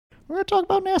We're going to talk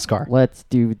about NASCAR. Let's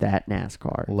do that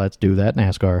NASCAR. Let's do that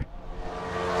NASCAR.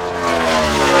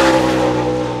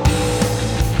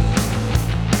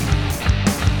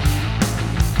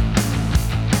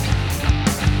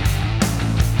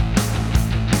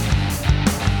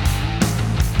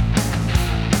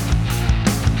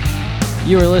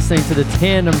 You are listening to the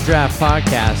Tandem Draft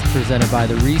Podcast presented by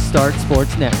the Restart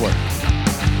Sports Network.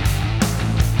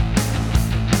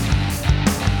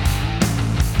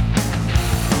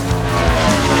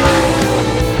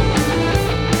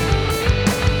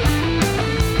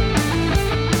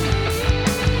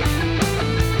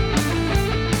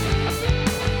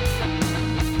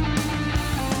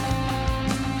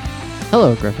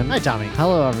 Hello, Griffin. Hi, Tommy.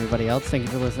 Hello, everybody else. Thank you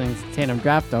for listening to Tandem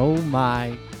Draft. Oh,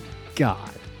 my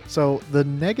God. So the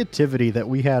negativity that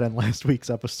we had in last week's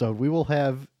episode, we will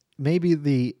have maybe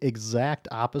the exact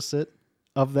opposite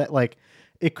of that. Like,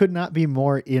 it could not be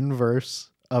more inverse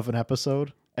of an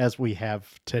episode as we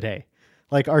have today.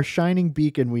 Like, our shining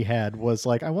beacon we had was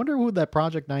like, I wonder who that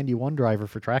Project 91 driver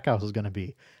for Trackhouse is going to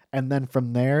be. And then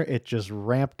from there, it just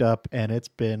ramped up, and it's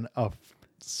been a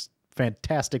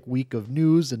fantastic week of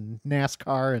news and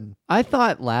NASCAR. And I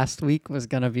thought last week was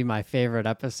going to be my favorite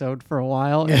episode for a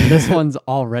while, and this one's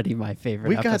already my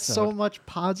favorite episode. We got so much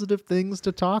positive things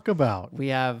to talk about. We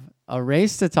have a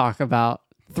race to talk about,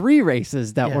 3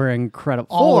 races that were incredible.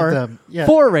 All of them. Yeah.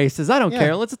 4 races. I don't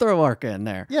care. Let's throw ARCA in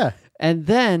there. Yeah. And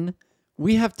then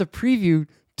we have to preview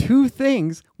 2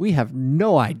 things we have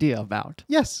no idea about.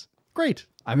 Yes. Great.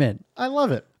 I'm in. I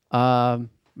love it.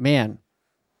 Man,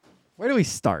 where do we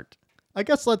start? I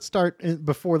guess let's start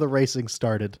before the racing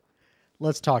started.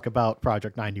 Let's talk about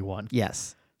Project 91.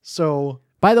 Yes. So,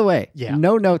 by the way,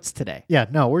 no notes today. Yeah,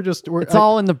 no, it's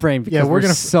all in the brain because we're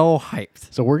so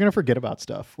hyped. So we're gonna forget about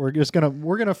stuff. We're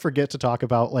gonna forget to talk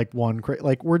about like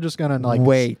we're just gonna like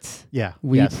wait. Yeah,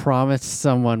 we promised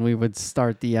someone we would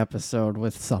start the episode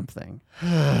with something.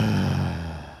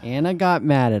 Anna got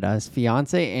mad at us.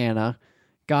 Fiance Anna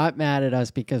got mad at us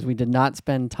because we did not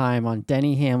spend time on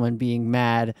Denny Hamlin being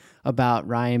mad about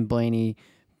Ryan Blaney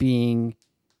being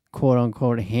quote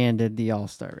unquote handed the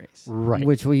All-Star race. Right.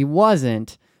 Which he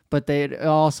wasn't, but it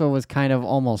also was kind of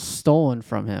almost stolen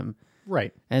from him.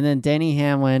 Right. And then Denny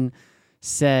Hamlin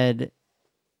said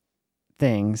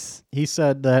things. He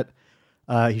said that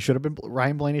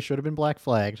Ryan Blaney should have been black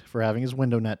flagged for having his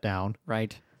window net down.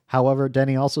 Right. However,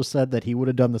 Denny also said that he would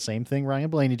have done the same thing Ryan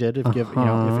Blaney did if if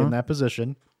in that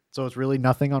position. So it's really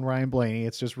nothing on Ryan Blaney.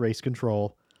 It's just race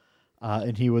control.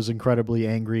 And he was incredibly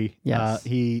angry. Yes.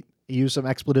 He used some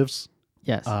expletives.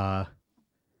 Yes. Of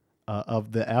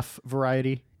the F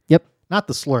variety. Yep. Not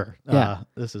the slur. Yeah.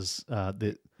 This is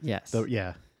Yes.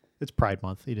 It's Pride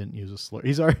Month. He didn't use a slur.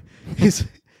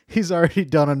 He's already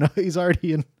done enough. He's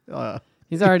already in.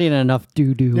 He's already in enough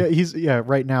doo doo. Yeah.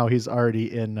 Right now he's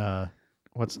already in.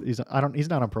 He's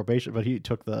not on probation, but he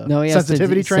took the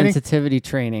sensitivity training. Sensitivity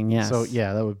training, yes. So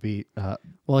yeah, that would be.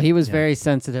 Well, he was very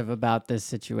sensitive about this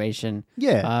situation.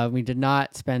 Yeah. We did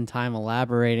not spend time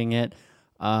elaborating it.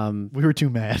 We were too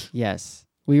mad. Yes,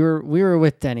 we were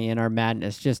with Denny in our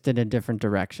madness, just in a different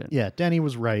direction. Yeah, Denny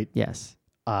was right. Yes.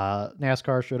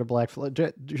 NASCAR should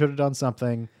have done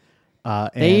something.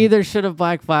 They either should have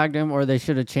black flagged him or they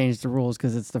should have changed the rules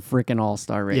because it's the freaking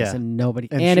All-Star race and nobody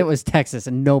it was Texas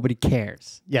and nobody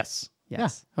cares. Yes.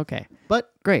 Yes. Yeah. Okay.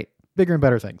 But great. Bigger and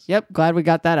better things. Yep. Glad we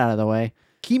got that out of the way.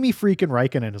 Kimi freaking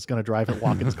Räikkönen is going to drive at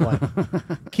Watkins Glen.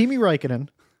 Kimi Räikkönen,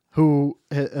 who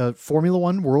Formula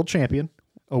One world champion,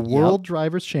 a world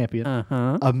drivers champion,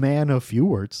 a man of few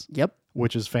words. Yep.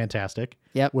 Which is fantastic.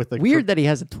 Yep. Weird that he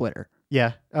has a Twitter.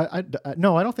 Yeah.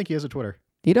 No, I don't think he has a Twitter.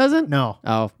 He doesn't? No.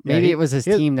 Oh, maybe it was his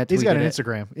team that tweeted it. He's got an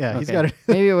Instagram. Yeah, okay. He's got it.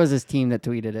 Maybe it was his team that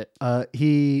tweeted it.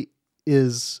 He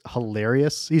is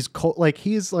hilarious. He's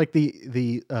he's like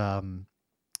the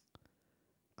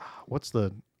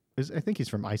I think he's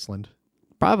from Iceland.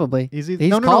 Probably.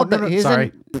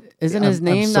 Sorry. Isn't his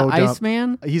name the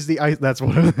Iceman? He's the ice. That's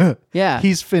what. Yeah.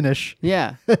 He's Finnish.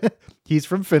 Yeah. He's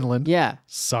from Finland. Yeah.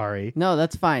 Sorry. No,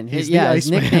 that's fine. His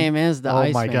nickname is the Iceman.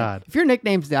 Oh my God. If your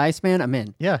nickname's the Iceman, I'm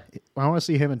in. Yeah. I want to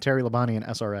see him and Terry Labonte in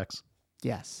SRX.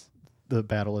 Yes. The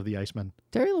Battle of the Icemen.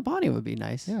 Terry Labonte would be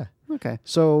nice. Yeah. Okay.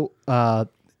 So,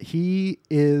 he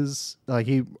is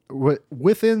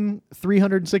within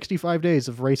 365 days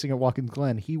of racing at Watkins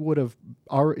Glen, he would have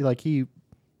already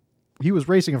he was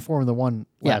racing in Formula One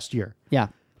last year. Yeah.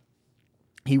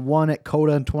 He won at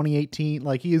COTA in 2018.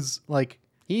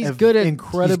 He's good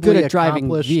at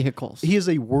driving vehicles. He is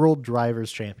a world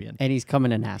drivers champion. And he's coming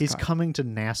to NASCAR. He's coming to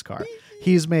NASCAR.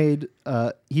 He's made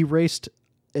he raced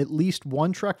at least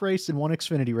one truck race and one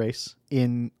Xfinity race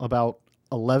in about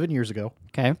 11 years ago.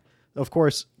 Okay. of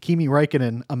course, Kimi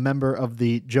Räikkönen, a member of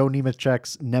the Joe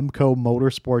Nemechek's Nemco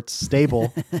Motorsports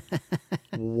stable.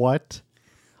 What?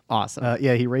 Awesome.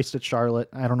 Yeah, he raced at Charlotte.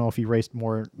 I don't know if he raced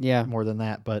more than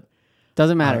that, but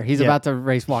doesn't matter. He's about to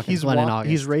race Watkins Glen in August.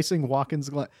 He's racing Watkins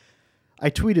Glen. I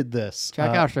tweeted this.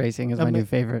 Trackhouse Racing is my new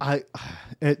favorite.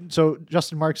 So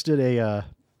Justin Marks did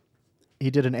he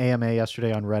did an AMA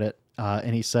yesterday on Reddit,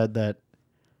 and he said that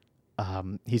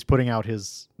he's putting out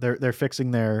they're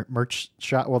fixing their merch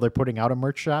shop. Well, they're putting out a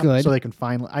merch shop so they can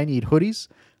find. I need hoodies.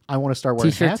 I want to start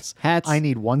wearing T-shirts, hats. I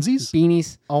need onesies,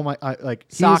 beanies. Oh my!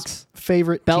 Socks, his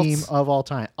favorite belts. team of all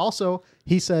time. Also,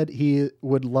 he said he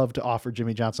would love to offer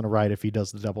Jimmy Johnson a ride if he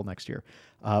does the double next year,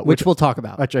 which we'll talk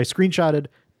about. Which I screenshotted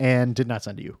and did not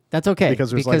send to you. That's okay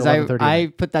because I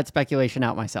put that speculation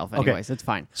out myself. Anyways, It's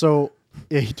fine. So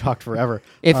he talked forever.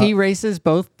 If he races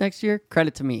both next year,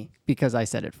 credit to me because I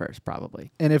said it first,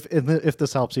 probably. And if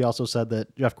this helps, he also said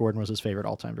that Jeff Gordon was his favorite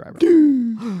all-time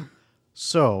driver.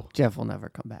 So Jeff will never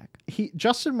come back.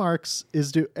 Justin Marks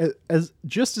is as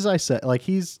I said, like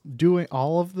he's doing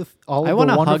all of the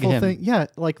wonderful hug thing. Yeah,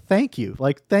 thank you,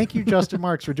 Justin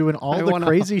Marks, for doing all the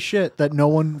crazy shit that no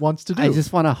one wants to do. I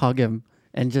just want to hug him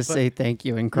and just say thank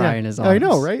you and cry in his arms. I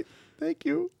know, right? Thank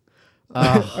you.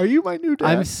 Are you my new dad?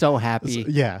 I'm so happy.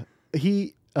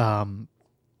 He.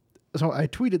 So I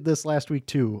tweeted this last week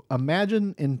too.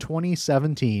 Imagine in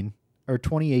 2017 or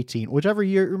 2018, whichever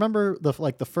year. Remember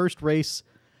the first race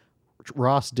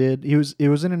Ross did? It was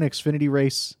in an Xfinity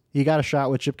race. He got a shot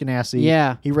with Chip Ganassi.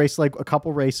 Yeah. He raced a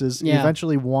couple races. Yeah. He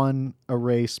eventually won a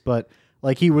race, but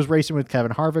he was racing with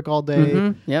Kevin Harvick all day.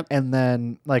 Mm-hmm. Yep. And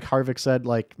then Harvick said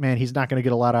man, he's not going to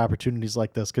get a lot of opportunities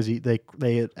like this because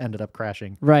they ended up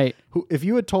crashing. Right. If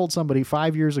you had told somebody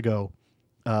 5 years ago,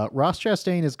 Ross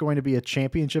Chastain is going to be a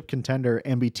championship contender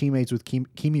and be teammates with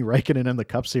Kimi Räikkönen in the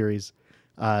Cup Series,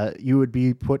 you would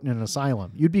be put in an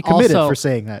asylum. You'd be committed for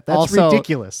saying that. That's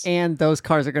ridiculous. And those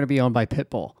cars are going to be owned by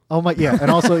Pitbull. Oh my, yeah, and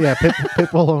also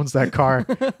Pitbull owns that car.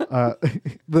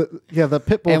 The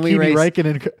Pitbull Kimi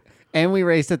Räikkönen. And we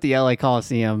raced at the LA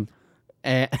Coliseum,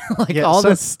 and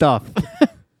this stuff.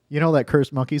 You know that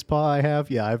cursed monkey's paw I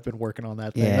have? Yeah, I've been working on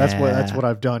that thing. Yeah. That's what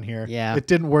I've done here. Yeah. It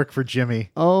didn't work for Jimmy.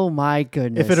 Oh my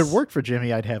goodness. If it had worked for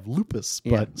Jimmy, I'd have lupus.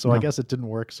 I guess it didn't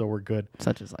work, so we're good.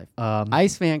 Such is life.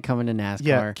 Iceman coming to NASCAR.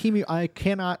 Yeah, Kimi, I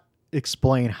cannot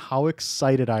explain how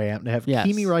excited I am to have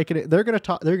Kimi Räikkönen. They're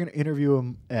gonna interview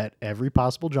him at every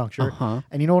possible juncture.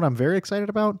 And you know what I'm very excited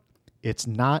about? It's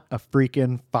not a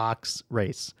freaking Fox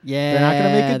race. Yeah, they're not going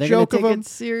to make a joke of him.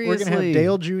 Seriously. We're going to have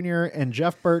Dale Jr. and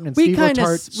Jeff Burton and Steve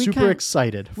Letarte super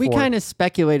excited. We kind of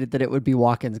speculated that it would be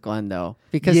Watkins Glen though,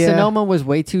 because Sonoma was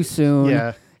way too soon.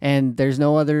 Yeah. And there's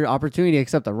no other opportunity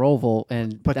except the Roval,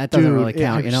 but that doesn't really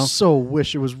count, I so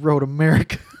wish it was Road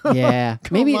America. Yeah,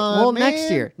 maybe. Next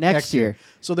year. Next year.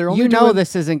 So they're only doing,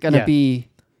 this isn't going to be.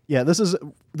 Yeah,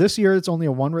 this year it's only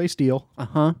a one race deal.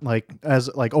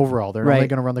 Overall, they're only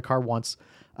going to run the car once.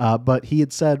 But he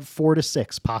had said 4 to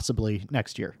 6 possibly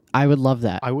next year. I would love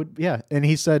that. I would, yeah. And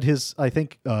he said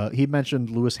he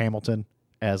mentioned Lewis Hamilton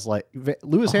as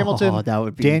Hamilton, that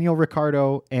would be Daniel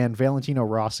Ricciardo, and Valentino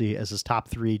Rossi as his top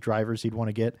 3 drivers he'd want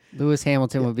to get. Lewis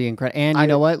Hamilton would be incredible. And you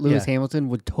know what? Lewis Hamilton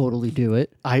would totally do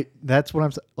it. That's what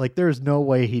I'm saying. There's no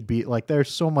way he'd be there's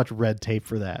so much red tape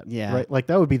for that. Yeah. Right.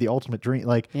 That would be the ultimate dream.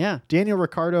 Daniel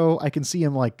Ricciardo, I can see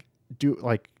him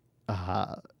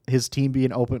his team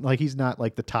being open, he's not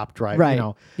the top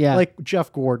driver, right?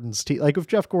 Jeff Gordon's team. If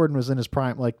Jeff Gordon was in his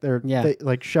prime,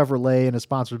 Chevrolet and his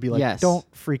sponsor would be don't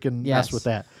freaking mess with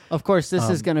that. Of course, this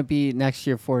is going to be next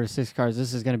year 4 to 6 cars.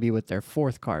 This is going to be with their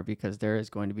 4th car because there is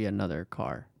going to be another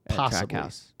car at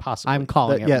Trackhouse. Possibly, I'm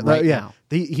calling it right now.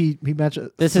 He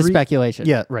mentioned this is speculation.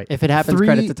 Yeah, right. If it happens, 3,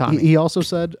 credit to Tommy. He also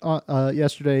said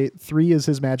yesterday 3 is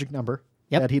his magic number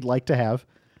that he'd like to have.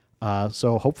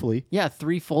 So hopefully,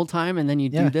 3 full time, and then you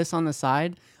do this on the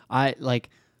side.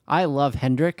 I love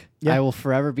Hendrick. Yeah. I will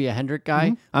forever be a Hendrick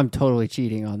guy. I'm totally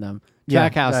cheating on them.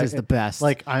 Trackhouse is the best.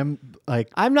 I'm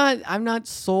not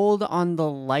sold on the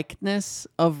likeness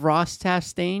of Ross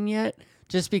Chastain yet,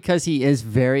 just because he is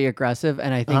very aggressive,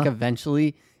 and I think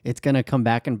eventually it's gonna come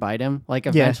back and bite him.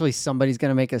 Eventually somebody's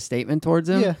gonna make a statement towards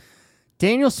him. Yeah.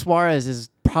 Daniel Suarez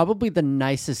is probably the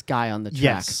nicest guy on the track.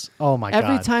 Yes. Oh my God.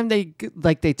 Every time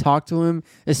they talk to him,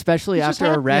 especially after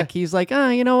a wreck, he's like,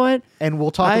 you know what? And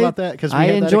we'll talk about that because I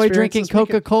enjoy drinking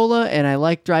Coca-Cola and I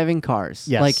like driving cars.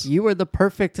 Yes. You are the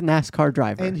perfect NASCAR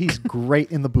driver. And he's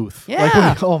great in the booth.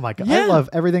 Yeah. Oh my God. Yeah. I love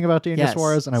everything about Daniel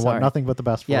Suarez, and I want nothing but the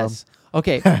best for him.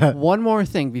 Okay, one more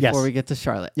thing before we get to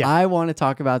Charlotte. Yeah. I want to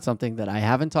talk about something that I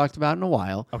haven't talked about in a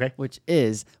while, okay, which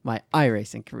is my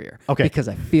iRacing career. Okay. Because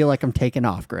I feel like I'm taking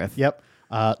off, Griff. Yep.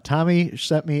 Tommy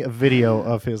sent me a video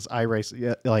of his iRacing.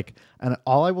 Yeah, like, and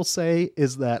all I will say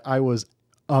is that I was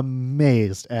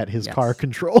amazed at his car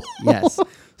control. Yes.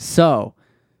 So,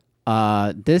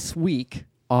 this week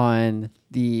on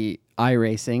the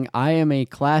iRacing, I am a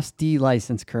Class D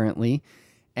license currently,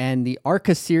 and the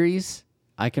ARCA series,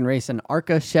 I can race an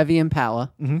ARCA Chevy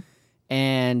Impala,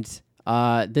 and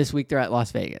this week they're at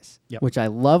Las Vegas, which I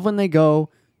love when they go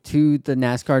to the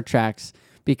NASCAR tracks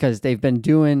because they've been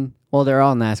doing. Well, they're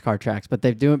all NASCAR tracks, but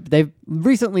they've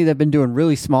recently been doing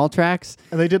really small tracks.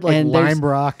 And they did like Lime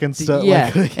Rock and stuff.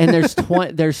 Yeah, and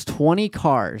there's 20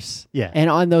 cars. Yeah, and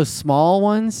on those small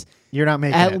ones, you're not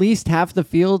making at least half the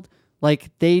field.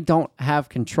 Like they don't have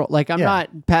control. Like I'm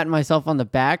not patting myself on the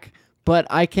back, but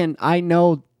I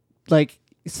know, like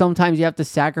sometimes you have to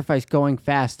sacrifice going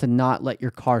fast to not let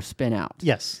your car spin out.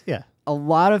 Yes, yeah. A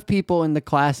lot of people in the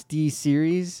Class D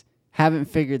series haven't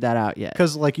figured that out yet.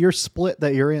 Because like your split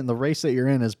that you're in, the race that you're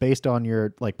in is based on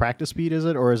your like practice speed, is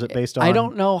it? Or is it based on... I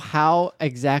don't know how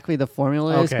exactly the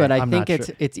formula is, but I think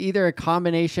it's either a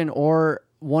combination or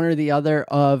one or the other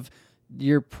of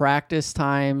your practice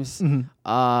times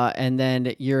and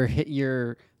then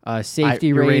your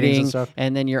safety rating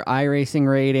and then your iRacing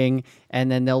rating, and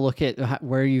then they'll look at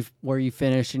where you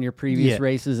finished in your previous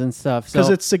races and stuff. Because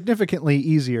it's significantly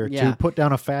easier to put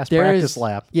down a fast practice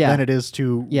lap than it is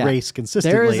to race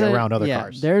consistently around other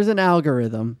cars. There's an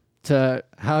algorithm to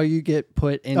how you get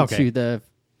put into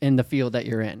in the field that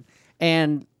you're in,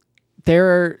 and there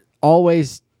are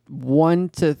always 1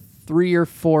 to 3 or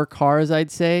 4 cars,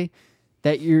 I'd say,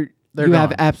 that you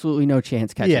have absolutely no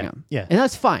chance catching them. Yeah. And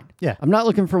that's fine. Yeah. I'm not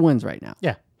looking for wins right now.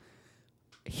 Yeah.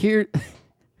 Here,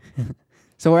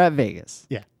 so we're at Vegas.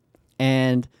 Yeah.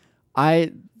 And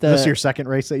this is your second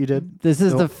race that you did? This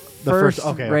is the first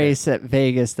race at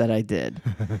Vegas that I did.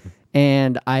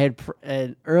 And I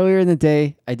had, earlier in the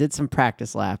day, I did some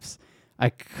practice laps.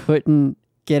 I couldn't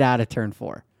get out of turn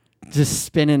 4. Just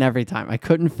spinning every time. I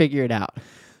couldn't figure it out.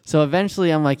 So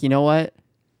eventually I'm like, you know what?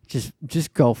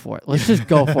 Just go for it. Let's just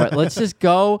go for it. Let's just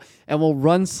go and we'll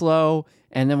run slow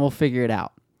and then we'll figure it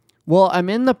out. Well, I'm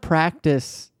in the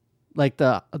practice, like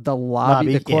the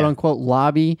lobby, the quote unquote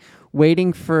lobby,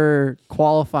 waiting for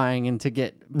qualifying and to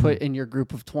get put in your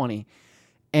group of 20.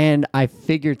 And I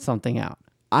figured something out.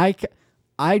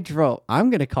 I drove, I'm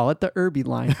going to call it the Irby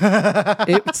line.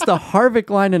 It's the Harvick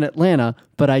line in Atlanta,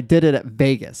 but I did it at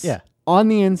Vegas. Yeah. On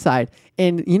the inside.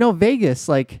 And you know, Vegas,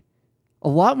 like, a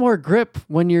lot more grip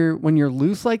when you're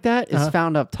loose like that is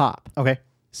found up top. Okay.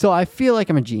 So I feel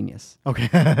like I'm a genius. Okay.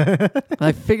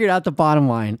 I figured out the bottom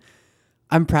line.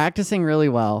 I'm practicing really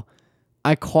well.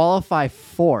 I qualify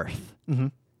 4th.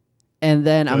 And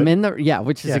then I'm in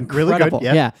which is incredible.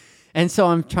 Really good. Yeah. And so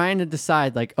I'm trying to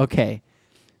decide, like, okay,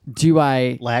 do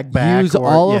I lag back, use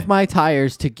all of my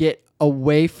tires to get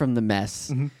away from the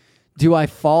mess? Do I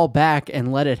fall back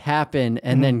and let it happen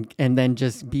and then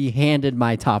just be handed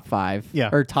my top 5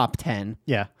 or top 10?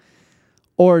 Yeah.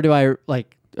 Or do I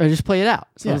just play it out?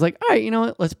 So I was like, all right, you know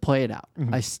what? Let's play it out.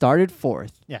 I started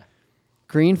 4th. Yeah.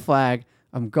 Green flag.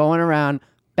 I'm going around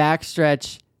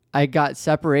backstretch. I got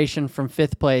separation from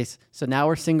 5th place. So now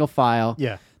we're single file.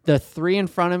 Yeah. The 3 in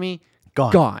front of me,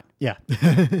 gone. Yeah.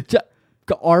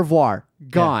 Au revoir.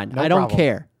 Gone. I don't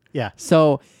care. Yeah.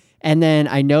 So, and then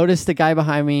I noticed the guy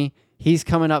behind me. He's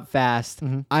coming up fast.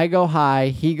 I go high.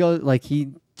 He goes he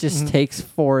just takes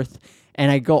 4th,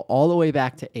 and I go all the way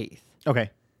back to 8th. Okay,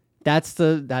 that's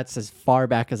as far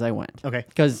back as I went. Okay,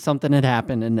 because something had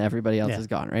happened and everybody else is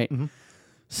gone. Right.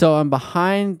 So I'm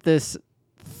behind this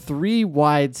 3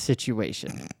 wide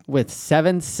situation with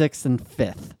 7th, 6th, and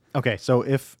 5th. Okay, so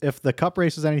if the Cup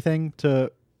race has anything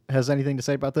to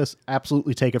say about this,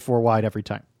 absolutely take it 4 wide every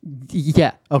time.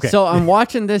 Yeah. Okay. So I'm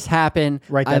watching this happen.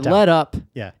 Write that down. Let up.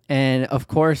 Yeah. And of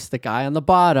course, the guy on the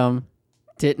bottom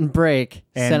didn't brake.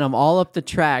 Sent them all up the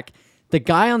track. The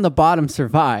guy on the bottom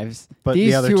survives. But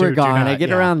these the two are gone. I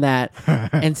get around that.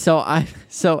 And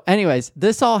so anyways,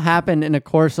 this all happened in a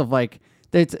course of like,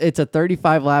 it's a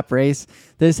 35 lap race.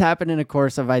 This happened in a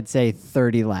course of, I'd say,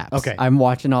 30 laps. Okay. I'm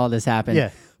watching all this happen. Yeah.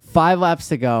 5 laps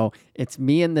to go. It's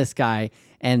me and this guy.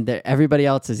 And everybody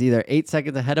else is either 8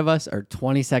 seconds ahead of us or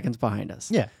 20 seconds behind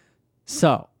us. Yeah.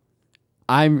 So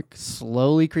I'm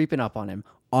slowly creeping up on him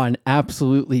on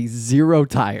absolutely 0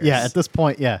 tires. Yeah, at this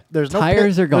point, there's no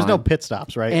tires are gone. There's no pit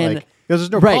stops, right? And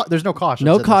there's no cautions.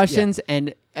 No cautions,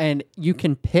 and you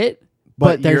can pit,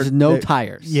 but there's no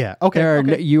tires. Yeah.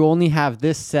 Okay. You only have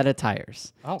this set of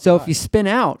tires. Oh, so if you spin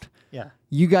out,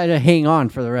 you got to hang on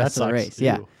for the rest of the race. Ew.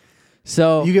 Yeah.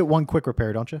 So you get 1 quick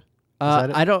repair, don't you?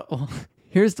 I don't.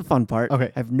 Here's the fun part. Okay.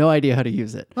 I have no idea how to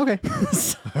use it. Okay.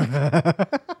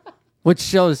 which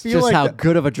shows Feel just like how that-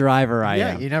 good of a driver I Yeah,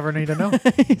 am. you never need to know.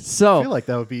 So I feel like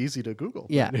that would be easy to Google.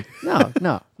 yeah, but-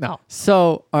 no. no.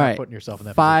 So all right, Putting yourself in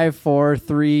that 5, 4,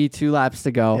 3, 2 laps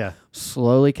to go. Yeah.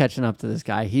 Slowly catching up to this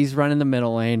guy. He's running the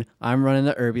middle lane. I'm running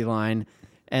the Irby line,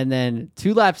 and then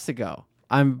 2 laps to go.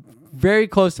 I'm very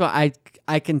close to.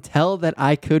 I can tell that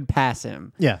I could pass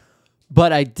him. Yeah.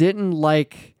 But I didn't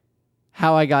like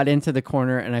how I got into the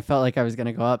corner, and I felt like I was going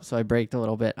to go up, so I braked a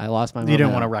little bit. I lost my momentum. You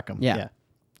didn't want to wreck them. Yeah.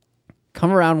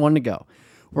 Come around 1 to go.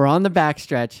 We're on the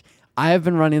backstretch. I have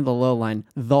been running the low line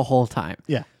the whole time.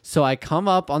 Yeah. So I come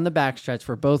up on the backstretch.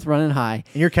 We're both running high.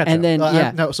 And you're catching. And then,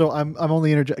 yeah. No, so I'm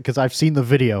only interjecting because I've seen the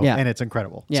video Yeah. and it's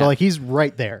incredible. Yeah. So like he's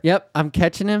right there. Yep, I'm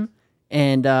catching him,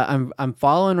 and I'm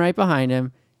following right behind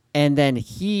him, and then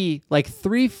he, like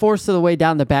 3/4 of the way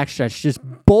down the backstretch, just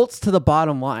bolts to the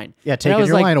bottom line. Yeah, And I taking was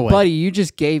your like, line away. buddy, you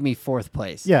just gave me 4th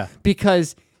place. Yeah.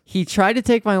 because he tried to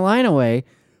take my line away,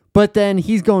 but then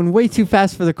he's going way too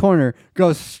fast for the corner,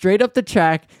 goes straight up the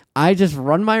track. I just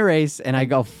run my race, and I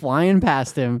go flying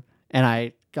past him, and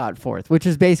I got 4th, which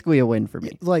is basically a win for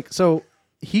me. Like, so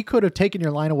he could have taken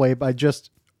your line away by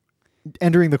just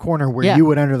entering the corner where Yeah. you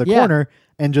would enter the Yeah. corner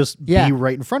and just Yeah. be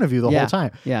right in front of you the Yeah. whole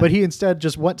time. Yeah. But he instead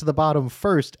just went to the bottom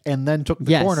first and then took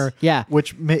the Yes. corner. Yeah.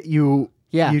 Which you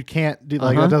Yeah. you can't do,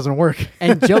 like Uh-huh. that doesn't work.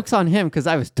 And joke's on him because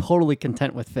I was totally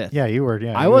content with 5th. Yeah, you were.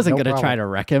 Yeah, I you wasn't had no going to try problem. to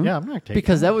wreck him. Yeah, I'm not taking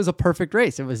because that. that was a perfect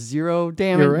race. It was 0 Your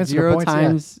damage, instant 0 points,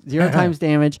 times, yeah. 0 times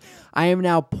damage. I am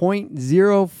now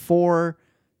 0.04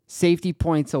 safety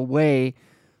points away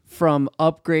from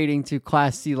upgrading to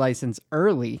Class C license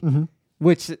early. Mm-hmm.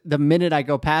 Which the minute I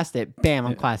go past it, bam,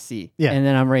 I'm Class C. Yeah. And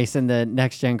then I'm racing the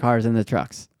next gen cars and the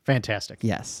trucks. Fantastic.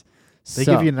 Yes. They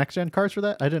give you next gen cars for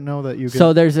that? I didn't know that you could.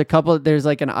 So there's a couple. There's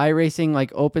like an iRacing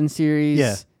like open series.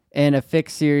 Yeah. And a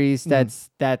fixed series. That's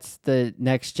the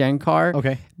next gen car.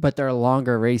 Okay. But they're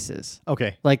longer races.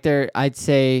 Okay. Like they're, I'd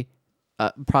say,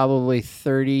 probably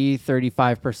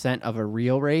 35% of a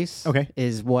real race. Okay.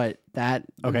 Is what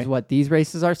Okay. is what these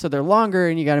races are. So they're longer,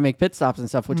 and you got to make pit stops and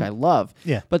stuff, which I love.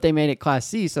 Yeah. But they made it Class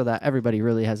C so that everybody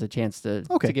really has a chance to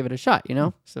give it a shot. You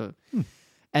know. So,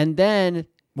 and then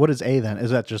What is A then?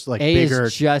 Is that just like A bigger?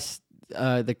 is just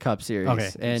the Cup Series. Okay,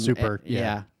 And super, and,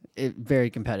 yeah. very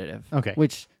competitive. Okay.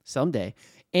 Which someday,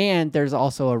 and there's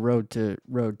also a road to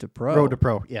pro. Road to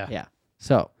Pro. Yeah. Yeah.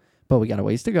 So, but we got a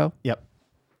ways to go. Yep.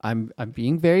 I'm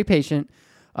being very patient,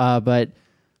 but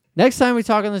next time we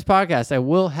talk on this podcast, I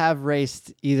will have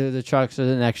raced either the trucks or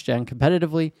the next gen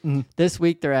competitively. This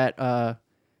week they're at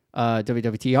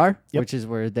WWTR, which is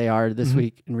where they are this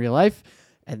week in real life,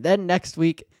 and then next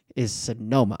week is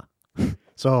Sonoma.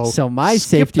 So my skip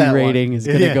safety that one. rating is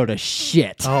going to Yeah. go to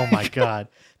shit. Oh my god.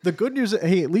 The good news,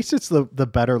 hey, at least it's the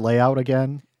better layout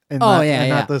again, and Oh, not, yeah, and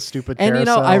yeah. not the stupid. And you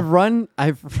know, carousel.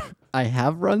 I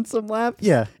have run some laps.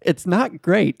 Yeah. It's not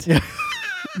great.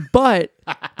 But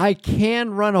I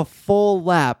can run a full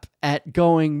lap at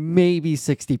going maybe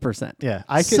 60%. Yeah,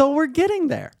 So we're getting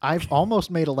there. I've almost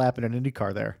made a lap in an Indy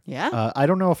car there. Yeah? I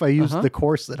don't know if I used the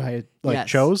course that I Yes.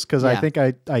 chose because I Yeah. think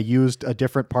I used a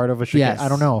different part of a chicane. Yes. I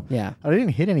don't know. Yeah. I didn't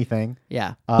hit anything.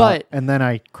 Yeah. But and then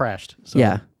I crashed. So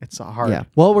Yeah. it's hard. yeah.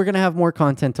 Well, we're going to have more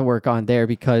content to work on there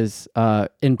because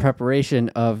in preparation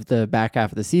of the back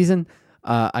half of the season,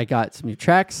 I got some new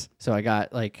tracks. So I got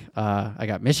I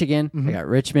got Michigan, I got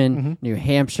Richmond, New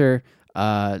Hampshire,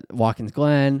 Watkins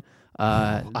Glen.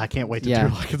 I can't wait to Yeah,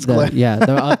 do Watkins the, Glen. yeah,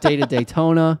 the updated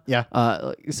Daytona. Yeah.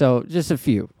 So just a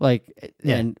few, Yeah.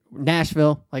 and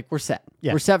Nashville, we're set.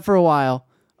 Yeah. We're set for a while.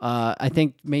 I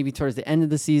think maybe towards the end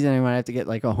of the season, I might have to get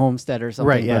like a homestead or something.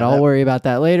 Right, yeah, but I'll worry about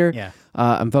that later. Yeah.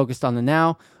 I'm focused on the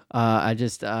now. I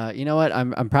just, you know what?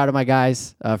 I'm proud of my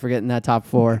guys for getting that top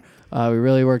 4. We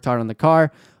really worked hard on the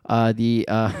car.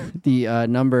 The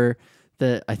number.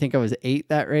 I think I was 8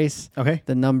 that race. Okay.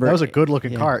 The number. That was a good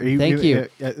looking car. Thank you.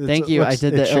 Thank you. I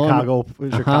did the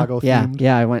Chicago Yeah, themed.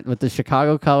 yeah. I went with the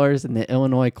Chicago colors and the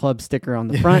Illinois club sticker on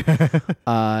the front.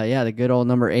 Yeah, the good old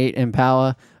number 8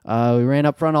 Impala. We ran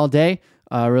up front all day.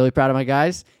 Really proud of my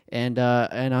guys, and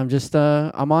I'm just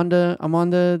I'm on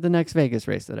to the next Vegas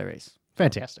race that I race.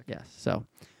 Fantastic. Yeah. So,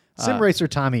 Sim racer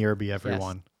Tommy Irby,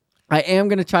 everyone. I am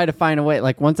gonna try to find a way.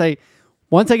 Like once I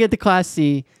get to Class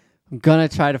C, I'm gonna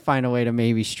try to find a way to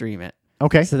maybe stream it.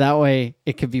 Okay. So that way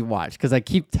it could be watched because I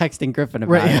keep texting Griffin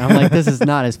about Right. it. And I'm like, this is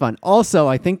not as fun. Also,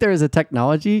 I think there is a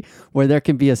technology where there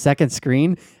can be a second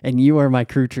screen and you are my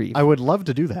crew chief. I would love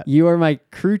to do that. You are my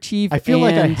crew chief. I feel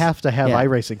like I and- have to have yeah.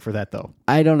 iRacing for that though.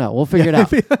 I don't know. We'll figure it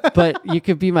out. But you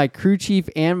could be my crew chief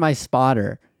and my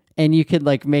spotter. And you could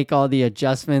make all the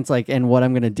adjustments and what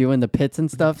I'm going to do in the pits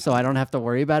and stuff. So I don't have to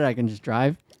worry about it. I can just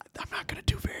drive. I'm not going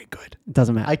to do very good. It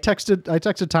doesn't matter. I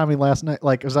texted Tommy last night,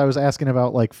 like, as I was asking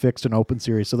about like fixed and open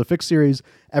series. So the fixed series,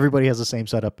 everybody has the same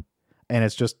setup, and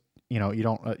it's just you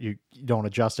don't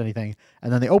adjust anything.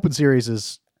 And then the open series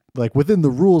is like within the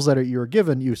rules that you're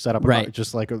given, you set up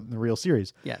just like the real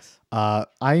series. Yes.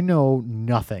 I know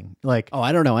nothing. Like,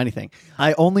 I don't know anything.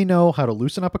 I only know how to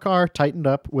loosen up a car, tightened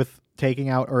up with taking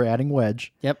out or adding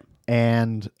wedge. Yep.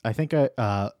 And I think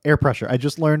air pressure. I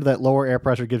just learned that lower air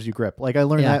pressure gives you grip. Like I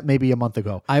learned that maybe a month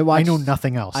ago. I know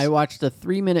nothing else. I watched a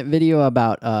 3-minute video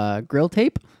about grill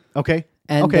tape. Okay.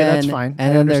 And that's fine.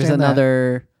 And then there's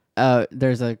another.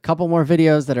 There's a couple more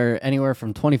videos that are anywhere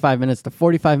from 25 minutes to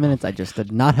 45 minutes. I just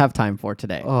did not have time for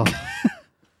today.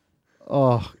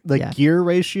 Gear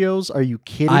ratios? Are you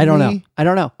kidding me? I don't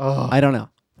know. I don't know.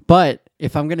 But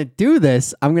if I'm going to do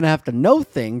this, I'm going to have to know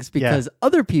things because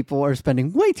other people are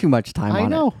spending way too much time on it. I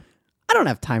know. I don't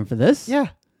have time for this. Yeah.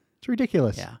 It's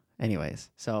ridiculous. Yeah.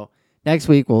 Anyways, so next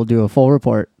week we'll do a full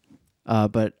report.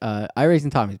 But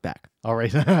iRacing Tommy's back. All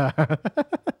right.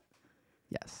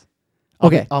 Yes.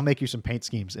 Okay. I'll make you some paint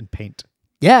schemes in Paint.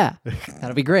 Yeah.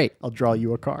 That'll be great. I'll draw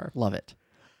you a car. Love it.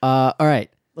 All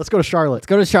right. Let's go to Charlotte.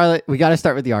 We got to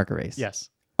start with the ARCA race. Yes.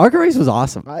 ARCA race was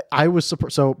awesome. I was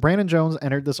surprised. So Brandon Jones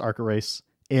entered this ARCA race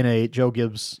in a Joe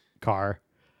Gibbs car.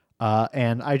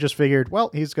 And I just figured, well,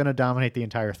 he's going to dominate the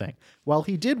entire thing. Well,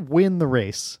 he did win the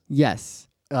race. Yes.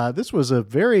 This was a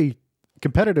very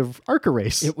competitive ARCA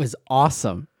race. It was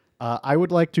awesome. I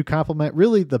would like to compliment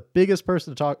really the biggest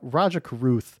person to talk. Raja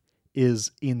Caruth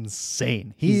is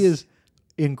insane. He is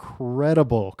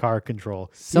incredible car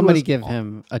control. Somebody give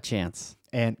him a chance.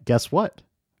 And guess what?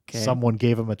 Okay. Someone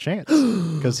gave him a chance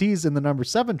because he's in the number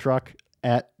 7 truck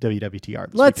at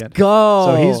WWTR this weekend. Go.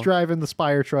 So he's driving the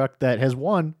Spire truck that has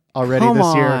won already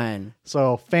this year.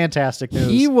 So fantastic news.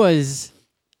 He was,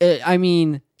 I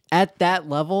mean, at that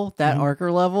level, that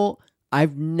ARCA level,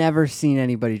 I've never seen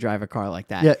anybody drive a car like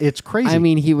that. Yeah, it's crazy. I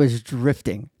mean, he was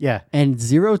drifting. Yeah. And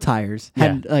 0 tires.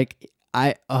 And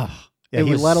he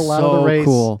was led a lot of the race.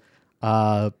 Cool.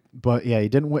 But yeah, he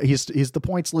didn't win. He's the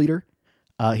points leader.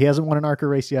 He hasn't won an ARCA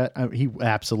race yet. He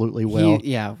absolutely will.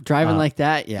 Driving like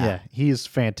that. Yeah, he's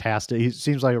fantastic. He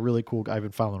seems like a really cool guy. I've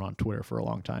been following on Twitter for a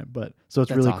long time, but so it's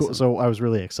That's really awesome. cool. So I was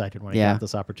really excited when I got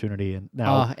this opportunity, and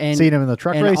now and seeing him in the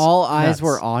truck race, all eyes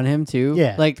were on him too.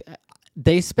 Yeah, like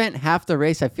they spent half the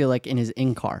race, I feel like, in his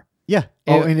in-car. Yeah.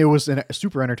 And it was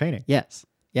super entertaining. Yes.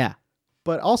 Yeah.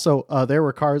 But also, there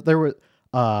were cars. There were.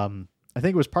 I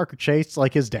think it was Parker Chase,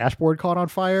 like his dashboard caught on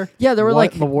fire. Yeah, there were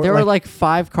like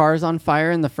 5 cars on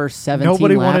fire in the first 17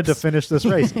 Nobody laps. wanted to finish this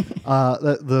race.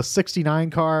 The 69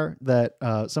 car that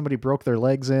somebody broke their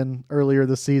legs in earlier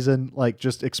this season, like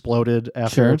just exploded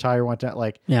after a tire went down.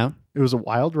 Like, it was a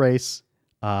wild race.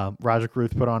 Roger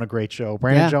Caruth put on a great show.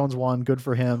 Brandon Jones won. Good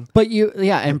for him. But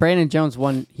and Brandon Jones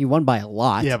won. He won by a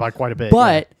lot. Yeah, by quite a bit.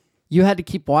 But you had to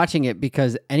keep watching it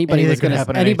because anybody could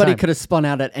have spun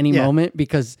out at any moment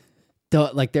because.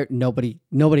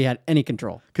 Nobody had any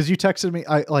control. Because you texted me,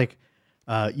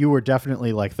 you were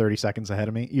definitely like 30 seconds ahead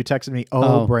of me. You texted me,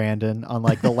 Brandon, on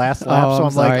like the last lap. So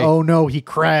I'm like, oh no, he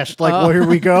crashed. Like, well, here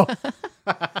we go.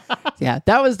 Yeah,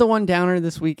 that was the one downer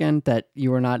this weekend that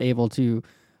you were not able to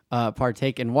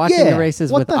partake in watching the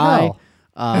races with but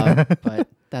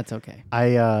that's okay.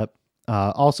 I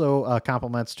also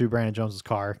compliments to Brandon Jones's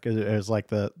car because it was like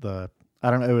the I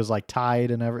don't know. It was like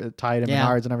tied and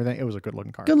Menards and everything. It was a good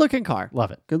looking car. Good looking car. Love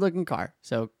it. Good looking car.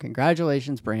 So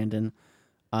congratulations, Brandon.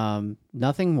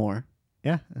 Nothing more.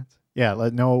 Yeah.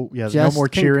 No more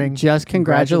cheering. Just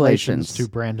congratulations to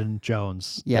Brandon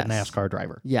Jones, the NASCAR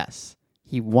driver. Yes.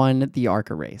 He won the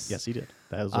ARCA race. Yes, he did.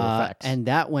 That is facts. And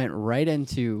that went right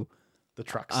into the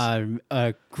trucks.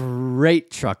 A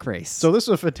great truck race. So this is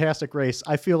a fantastic race.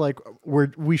 I feel like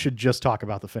we should just talk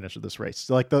about the finish of this race.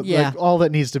 Like all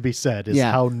that needs to be said is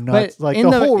how nuts. But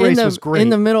the whole race was great. In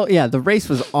the middle, the race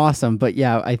was awesome. But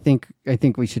I think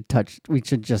we should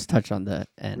just touch on the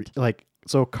end.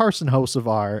 So Carson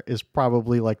Hocevar is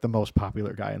probably like the most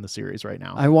popular guy in the series right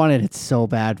now. I wanted it so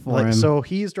bad for him. So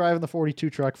he's driving the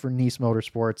 42 truck for Nice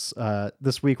Motorsports.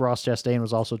 This week, Ross Chastain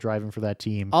was also driving for that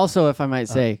team. Also, if I might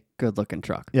say, good looking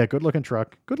truck. Yeah, good looking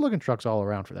truck. Good looking trucks all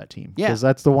around for that team. Yeah, because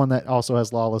that's the one that also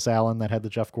has Lawless Allen that had the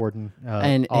Jeff Gordon.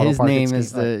 And his name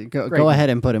is go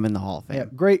ahead and put him in the Hall of Fame. Yeah,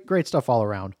 great stuff all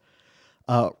around.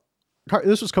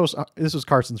 This was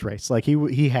Carson's race. Like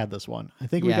he had this one. I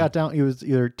think we got down. It was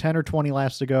either 10 or 20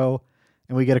 laps to go,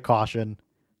 and we get a caution,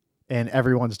 and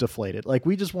everyone's deflated. Like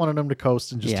we just wanted him to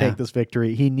coast and just take this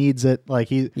victory. He needs it. Like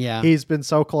he's been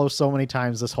so close so many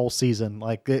times this whole season.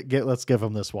 Like let's give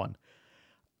him this one.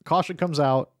 Caution comes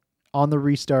out on the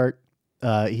restart.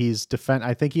 He's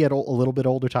I think he had a little bit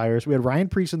older tires. We had Ryan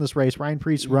Preece in this race. Ryan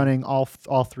Preece running all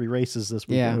 3 races this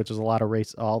weekend, which is a lot of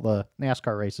all the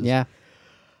NASCAR races. Yeah.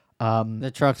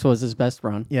 The trucks was his best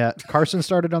run. Yeah. Carson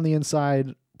started on the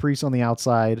inside, Preece on the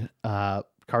outside.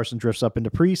 Carson drifts up into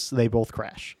Preece. They both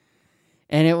crash.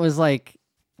 And it was like,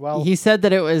 well, he said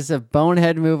that it was a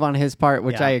bonehead move on his part,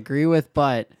 which Yeah. I agree with,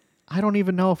 but I don't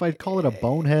even know if I'd call it a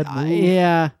bonehead move.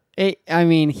 yeah. I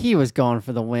mean, he was going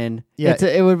for the win. Yeah.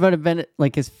 It would have been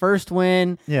like his first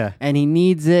win. Yeah. And he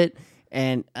needs it.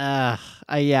 And yeah,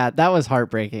 that was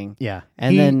heartbreaking. Yeah.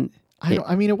 And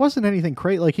I mean, it wasn't anything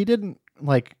crazy. Like, he didn't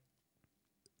like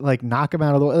knock him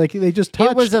out of the way. Like, they just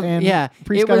touched Preece got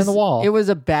in the wall. It was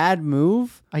a bad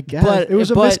move. I guess. But it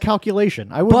was a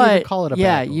miscalculation. I wouldn't even call it a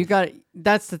bad move. You got,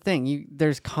 that's the thing.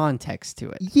 There's context to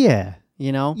it. Yeah.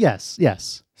 You know? Yes.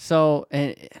 So,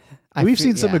 we've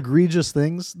seen some egregious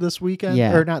things this weekend,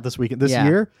 or not this weekend, this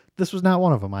year. This was not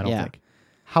one of them, I don't think.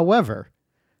 However,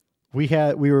 we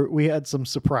had some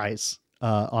surprise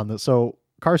on this. So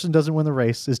Carson doesn't win the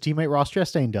race. His teammate Ross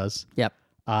Chastain does. Yep.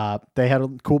 They had a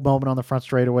cool moment on the front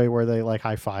straightaway where they like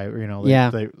high five. You know,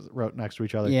 they wrote next to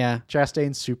each other. Yeah.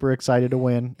 Chastain's super excited to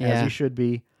win, as he should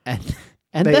be. And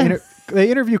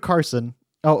they interview Carson.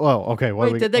 Oh, okay.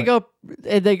 Wait, did they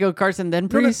go Carson then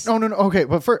Preece? No. Okay,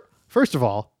 but first of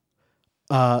all,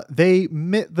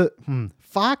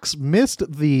 Fox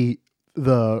missed the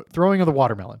throwing of the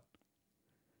watermelon.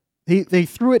 They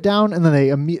threw it down, and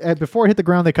then before it hit the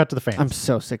ground, they cut to the fans. I'm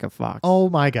so sick of Fox. Oh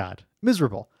my God,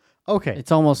 miserable. Okay,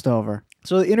 it's almost over.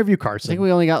 So they interview Carson. I think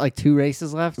we only got like 2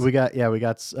 races left. We got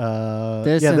this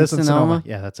and Sonoma.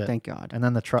 Yeah, that's it. Thank God. And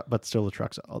then the truck, but still the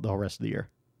trucks the whole rest of the year.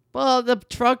 Well, the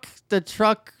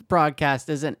truck broadcast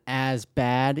isn't as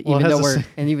bad,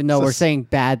 even though we're saying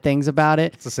bad things about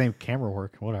it. It's the same camera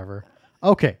work, whatever.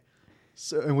 Okay,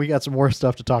 so and we got some more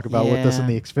stuff to talk about with this in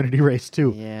the Xfinity race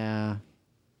too. Yeah.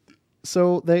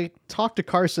 So they talked to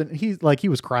Carson. He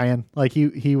was crying, like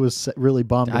he was really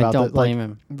bummed about it. I don't blame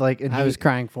him. Like, and I was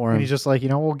crying for him. And he's just like,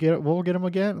 we'll get him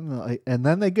again. And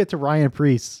then they get to Ryan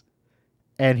Preece.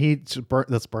 And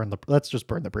let's just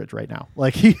burn the bridge right now.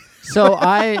 Like So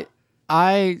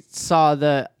I saw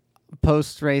the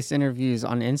post race interviews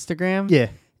on Instagram. Yeah.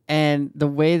 And the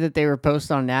way that they were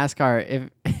posted on NASCAR,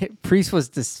 if Preece was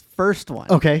this first one.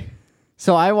 Okay.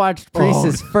 So I watched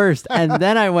Preece's first, and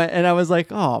then I went and I was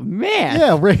like, "Oh man!"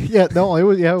 Yeah, right. Yeah, no, it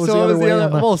was the other way.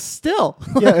 Well, still,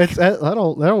 yeah,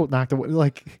 that'll knock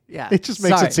the It just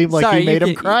makes it seem like he made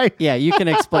him cry. Yeah, you can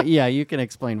explain. Yeah, you can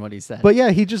explain what he said. But yeah,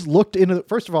 he just looked into.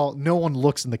 First of all, no one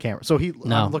looks in the camera. So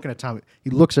I'm looking at Tommy. He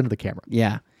looks into the camera.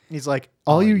 Yeah, he's like,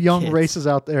 "All you young racers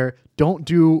out there, don't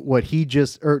do what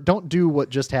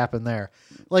just happened there."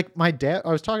 Like my dad,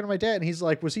 I was talking to my dad, and he's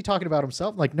like, "Was he talking about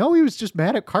himself?" I'm like, no, he was just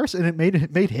mad at Carson, and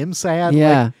it made him sad.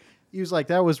 Yeah, like, he was like,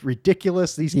 "That was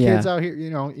ridiculous. These kids out here,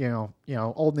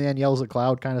 old man yells at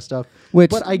cloud kind of stuff."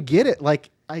 But I get it. Like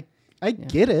I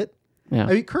get it. Yeah.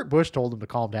 I mean, Kurt Busch told him to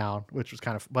calm down, which was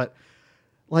kind of, but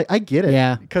like I get it.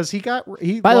 Yeah, because By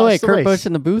the way, Kurt Busch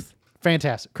in the booth,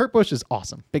 fantastic. Kurt Busch is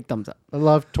awesome. Big thumbs up. I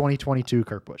love 2022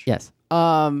 Kurt Busch. Yes.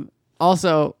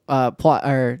 Also,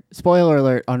 spoiler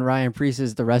alert on Ryan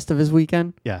Preece's the rest of his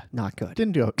weekend. Yeah, not good.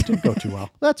 Didn't go too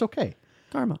well. That's okay.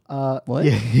 Karma. What?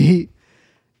 Yeah, he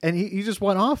just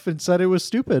went off and said it was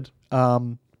stupid.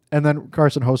 And then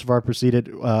Carson Hocevar proceeded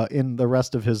in the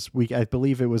rest of his week. I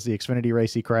believe it was the Xfinity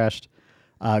race. He crashed.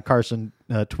 Carson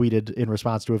tweeted in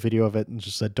response to a video of it and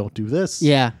just said, "Don't do this."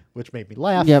 Yeah, which made me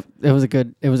laugh. Yep, it was a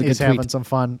good. He's having some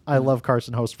fun. I love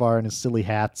Carson Hocevar and his silly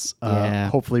hats.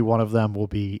 Hopefully, one of them will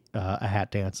be a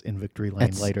hat dance in Victory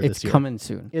Lane later this year. It's coming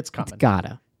soon. It's coming.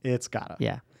 It's gotta.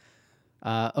 Yeah.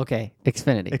 Okay.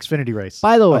 Xfinity race.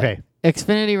 By the way,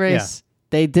 Xfinity race. Yeah.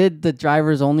 They did the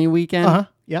drivers only weekend.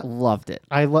 Yeah, loved it.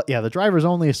 The drivers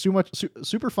only is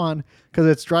super fun because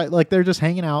it's they're just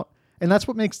hanging out. And that's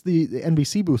what makes the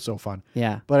NBC booth so fun.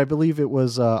 Yeah. But I believe it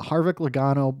was Harvick,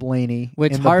 Logano, Blaney.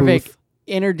 Which Harvick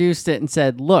introduced it and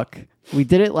said, "Look, we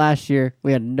did it last year.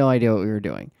 We had no idea what we were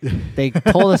doing. They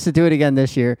told us to do it again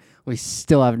this year. We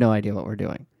still have no idea what we're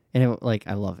doing." And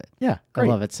I love it. Yeah, great.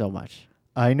 I love it so much.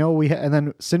 I know and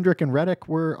then Cindric and Reddick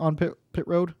were on pit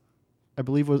road. I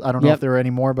believe I don't know if there are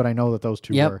any more, but I know that those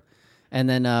two were. And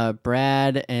then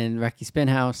Brad and Recky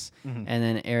Spinhouse, and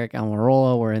then Eric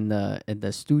Almirola were in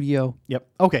the studio. Yep.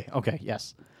 Okay.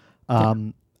 Yes.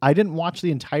 I didn't watch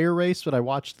the entire race, but I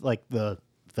watched like the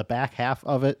back half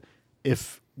of it.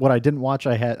 If what I didn't watch,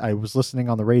 I was listening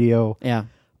on the radio. Yeah.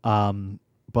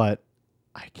 But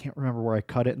I can't remember where I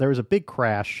cut it. There was a big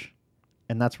crash,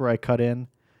 and that's where I cut in.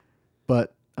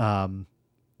 But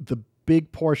the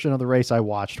big portion of the race I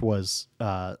watched was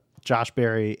Josh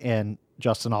Berry and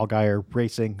Justin Allgaier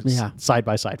racing Yeah. side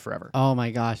by side forever. Oh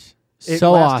my gosh. It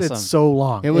So lasted awesome. so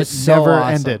long. It was so never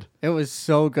awesome. ended. It was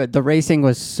so good. The racing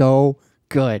was so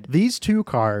good. These two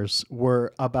cars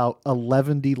were about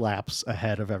 11 laps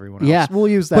ahead of everyone else. Yeah. We'll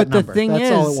use that But number. the thing That's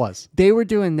is, all it was. they were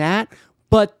doing that,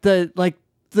 but the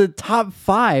top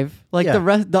 5, Yeah.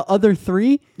 the other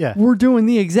 3 Yeah. were doing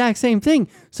the exact same thing.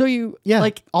 So you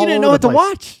all didn't over know the what to place.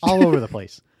 watch. All over the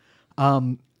place.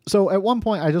 So at one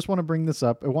point, I just want to bring this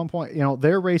up. At one point,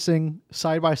 they're racing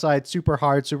side by side, super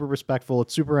hard, super respectful.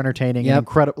 It's super entertaining and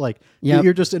incredible. Like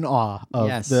you're just in awe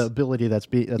of the ability that's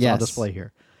on display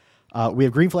here. We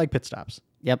have green flag pit stops.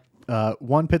 Yep.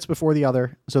 One pits before the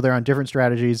other, so they're on different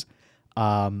strategies.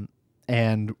 And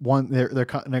one they're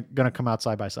going to come out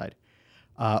side by side.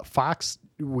 Fox,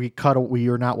 we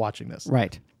are not watching this.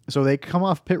 Right. So they come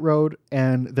off pit road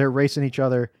and they're racing each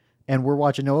other, and we're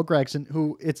watching Noah Gragson,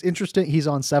 who it's interesting. He's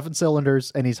on 7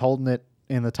 cylinders and he's holding it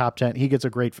in the top 10. He gets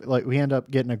we end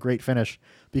up getting a great finish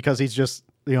because he's just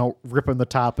ripping the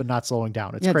top and not slowing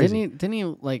down. It's crazy. Didn't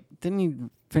he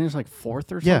finish like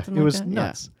 4th or something? Yeah, it was that?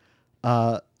 nuts.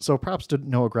 So props to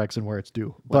Noah Gragson where it's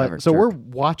due. Whatever, but so jerk. we're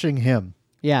watching him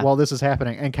while this is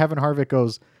happening, and Kevin Harvick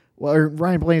goes. Well,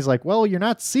 Ryan Blaney's like, well, you're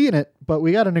not seeing it, but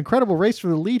we got an incredible race for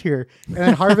the lead here. And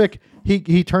then Harvick,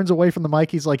 he turns away from the mic.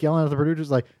 He's like yelling at the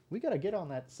producers, like, we got to get on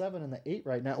that 7 and the 8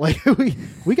 right now. Like,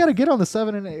 we got to get on the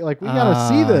 7 and 8. Like, we got to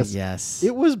see this. Yes.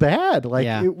 It was bad. Like,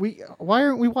 why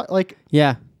aren't we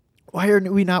why are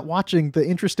we not watching the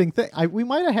interesting thing? We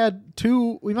might have had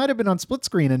 2. We might have been on split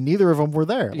screen, and neither of them were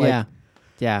there. Like,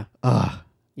 yeah.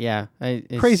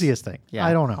 Craziest thing. Yeah.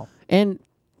 I don't know. And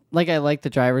I like the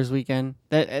drivers' weekend.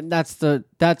 That's the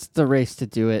race to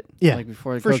do it. Yeah, like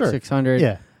before the for Coke sure. 600.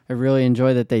 Yeah, I really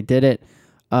enjoy that they did it.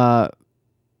 But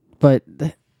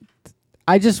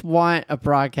I just want a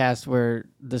broadcast where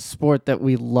the sport that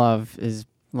we love is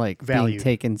being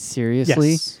taken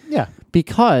seriously. Yes. Yeah.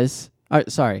 Because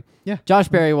Josh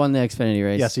Berry won the Xfinity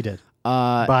race. Yes, he did.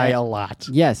 By a lot.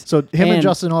 Yes. So him and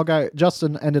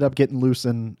Justin ended up getting loose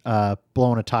and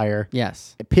blowing a tire.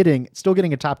 Yes. Pitting, still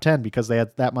getting a top 10 because they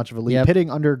had that much of a lead. Yep. Pitting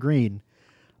under green.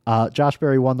 Josh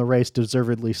Berry won the race,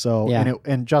 deservedly so. Yeah.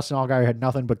 And Justin Allgaier had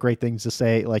nothing but great things to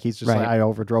say. Like, he's just like, I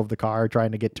overdrove the car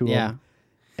trying to get to him.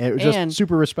 And it was just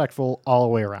super respectful all the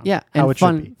way around. Yeah. How and it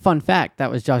should be. Fun fact,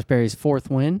 that was Josh Berry's 4th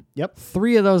win. Yep.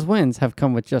 3 of those wins have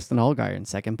come with Justin Allgaier in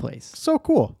 2nd place. So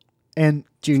cool. And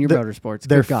Junior Motorsports.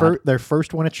 Their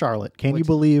first win at Charlotte. Can you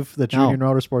believe that Junior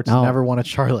Motorsports has never won at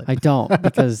Charlotte? I don't,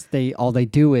 because all they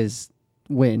do is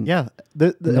win. Yeah.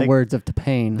 In the words of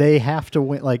T-Pain. They have to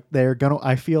win. Like,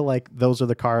 I feel like those are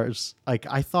the cars. Like,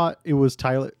 I thought it was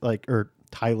Tyler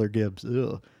Gibbs.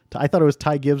 Ugh. I thought it was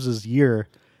Ty Gibbs's year.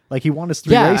 Like, he won his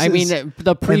 3 races. Yeah, I mean,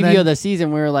 the preview of the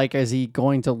season, we were like, he's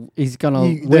going to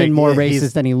win more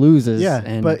races than he loses. Yeah,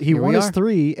 and but he won his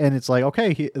 3, and it's like,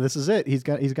 okay, this is it. He's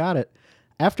got it.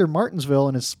 After Martinsville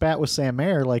and his spat with Sam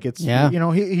Mayer, like, it's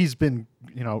he's been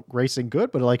racing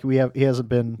good, but like he hasn't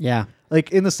been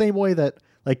like in the same way that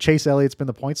like Chase Elliott's been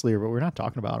the points leader, but we're not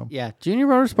talking about him. Yeah, Junior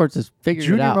Motorsports has figured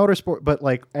it out. Junior Motorsport, but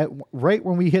like right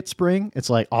when we hit spring, it's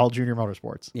like all Junior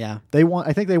Motorsports. Yeah,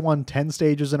 I think they won 10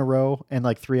 stages in a row and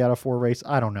like 3 out of 4 races.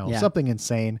 I don't know, something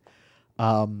insane.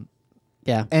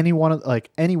 Any one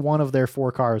of their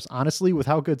 4 cars, honestly, with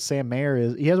how good Sam Mayer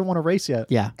is, he hasn't won a race yet.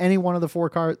 Yeah, any one of the 4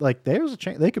 cars, like there's a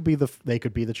chance they could be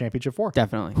the championship 4.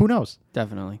 Definitely. Who knows?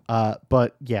 Definitely.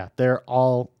 But yeah, they're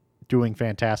all doing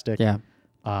fantastic. Yeah.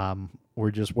 We're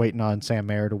just waiting on Sam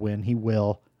Mayer to win. He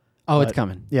will. Oh, it's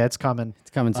coming. Yeah, it's coming. It's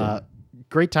coming soon.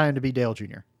 Great time to be Dale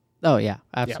Jr. Oh yeah,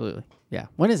 absolutely. Yeah.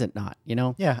 When is it not?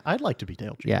 Yeah, I'd like to be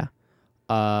Dale Jr.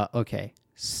 Yeah. Okay.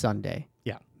 Sunday.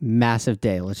 Yeah. Massive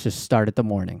day. Let's just start at the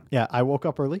morning. Yeah, I woke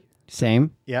up early.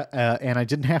 Same. Yeah, and I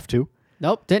didn't have to.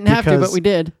 Nope, didn't have to, but we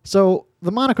did. So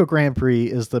the Monaco Grand Prix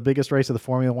is the biggest race of the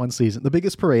Formula One season, the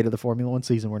biggest parade of the Formula One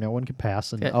season, where no one can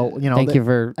pass. And thank you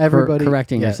for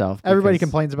correcting yourself. Everybody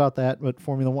complains about that, but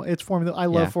Formula One, it's Formula. I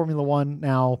love Formula One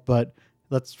now, but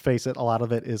let's face it, a lot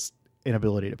of it is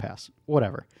inability to pass.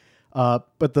 Whatever.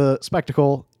 But the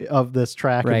spectacle of this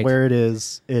track and where it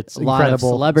is, it's a lot incredible.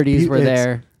 Of celebrities were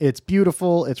there. It's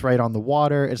beautiful. It's right on the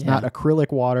water. It's not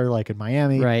acrylic water like in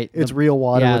Miami. Right. It's real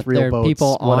water with real there are boats.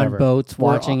 People on boats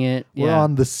watching it. We're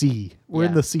on the sea. We're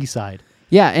in the seaside.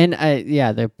 Yeah, and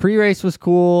the pre-race was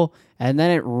cool, and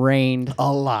then it rained a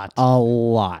lot.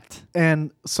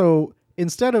 And so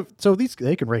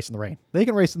they can race in the rain. They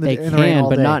can race in the rain all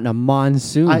but day. not in a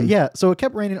monsoon. So it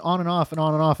kept raining on and off and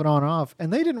on and off and on and off.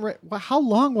 And they didn't. How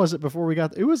long was it before we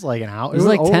got? It was like an hour. It was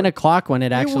like 10 o'clock when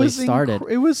it actually started.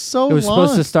 It was so long. It was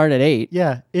supposed to start at 8.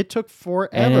 Yeah, it took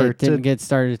forever. And it didn't get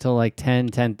started until like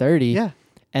 10:30. Yeah.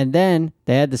 And then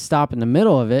they had to stop in the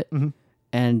middle of it, Mhm.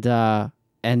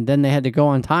 and then they had to go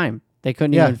on time. They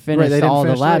couldn't Yeah, even finish they didn't all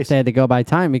finish the the laps. race. They had to go by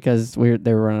time because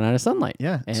they were running out of sunlight.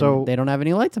 Yeah, And so they don't have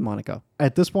any lights in Monaco.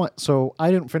 at this point, so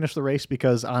I didn't finish the race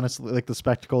because honestly, like the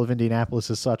spectacle of Indianapolis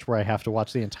is such where I have to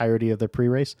watch the entirety of the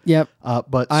pre-race. Yep.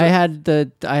 But I had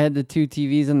the 2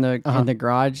 TVs in the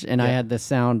garage, and I Yeah. had the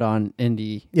sound on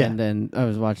Indy, Yeah. and then I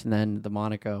was watching the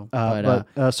Monaco. but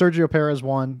Sergio Perez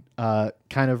won,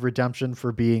 kind of redemption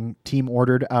for being team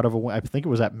ordered out of a win. I think it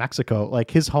was at Mexico,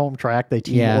 like his home track. They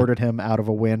team ordered him out of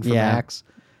a win for Max.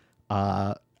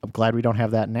 I'm glad we don't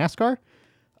have that in NASCAR.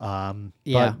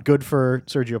 But good for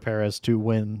Sergio Perez to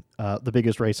win the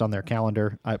biggest race on their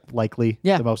calendar, likely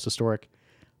the most historic.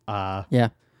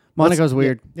 Monaco's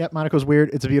weird. Yeah, Monaco's weird.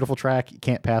 It's a beautiful track. You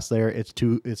can't pass there. It's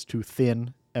too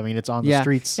thin. I mean, it's on the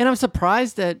streets. And I'm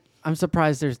surprised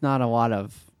there's not a lot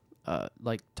of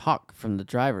like talk from the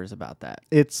drivers about that.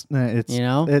 It's you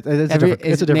know, it's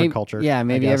a different culture. Yeah,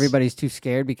 maybe everybody's too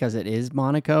scared because it is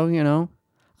Monaco. You know.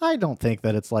 I don't think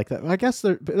that it's like that. I guess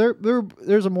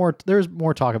there's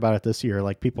more talk about it this year.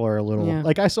 Like people are a little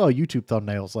like I saw YouTube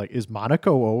thumbnails like, is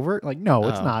Monaco over? Like no,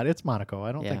 it's not. It's Monaco.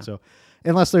 I don't think so.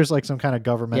 Unless there's like some kind of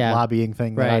government lobbying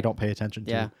thing that I don't pay attention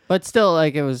to. Yeah. But still,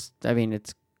 like it was, I mean,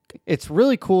 it's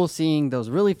really cool seeing those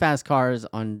really fast cars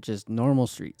on just normal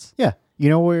streets. Yeah. You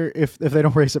know where, if they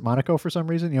don't race at Monaco for some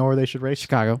reason, you know where they should race?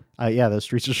 Chicago. Yeah, the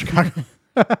streets of Chicago.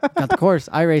 Got the course.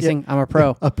 iRacing. I'm a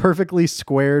pro. A perfectly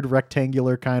squared,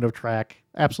 rectangular kind of track.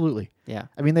 Absolutely. Yeah.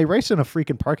 I mean, they raced in a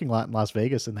freaking parking lot in Las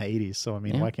Vegas in the 80s. So, I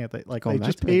mean, why can't they? Like, they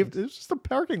just paved. It was just a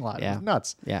parking lot. Yeah. It was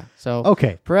nuts. Yeah. So,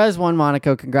 okay. Perez won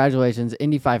Monaco. Congratulations.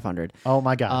 Indy 500. Oh,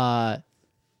 my God.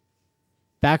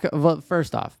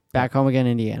 First off, back home again,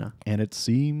 Indiana. And it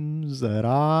seems that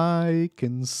I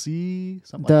can see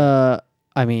something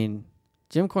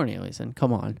Jim Corneliuson.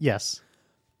 Come on. Yes.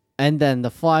 And then the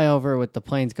flyover with the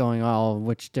planes going all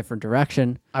which different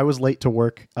direction. I was late to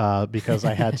work because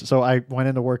I had to. So I went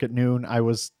into work at noon. I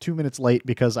was 2 minutes late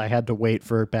because I had to wait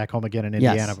for back home again in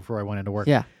Indiana before I went into work.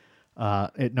 Yeah.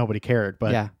 Nobody cared,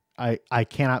 but I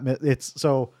cannot miss. It's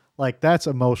so like that's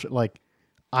emotion. Like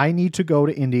I need to go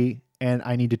to Indy and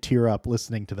I need to tear up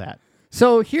listening to that.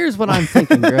 So here's what I'm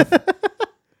thinking, Griff.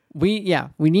 We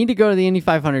need to go to the Indy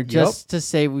 500 just to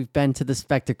say we've been to the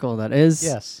spectacle that is.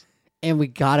 Yes. And we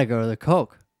got to go to the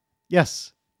Coke.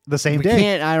 Yes. The same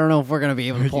day. I don't know if we're going to be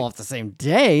able to pull off the same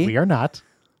day. We are not.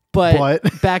 But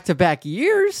back-to-back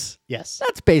years? Yes.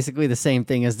 That's basically the same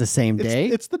thing as the same day.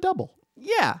 It's the double.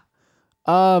 Yeah.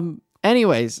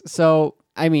 Anyways, so,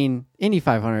 I mean, Indy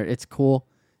 500, it's cool.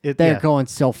 They're going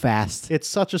so fast. It's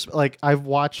such a... Like,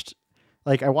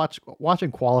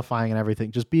 watching qualifying and everything,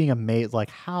 just being amazed,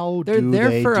 like, how They're do there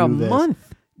they for do a this?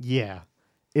 month. Yeah.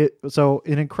 So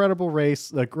an incredible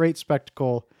race, a great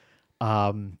spectacle.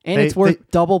 And it's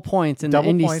worth double points in the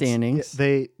Indy standings.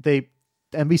 They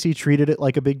NBC treated it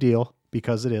like a big deal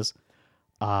because it is.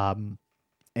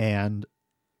 And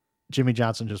Jimmy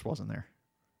Johnson just wasn't there.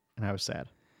 And I was sad.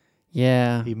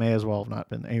 Yeah. He may as well have not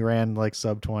been. He ran like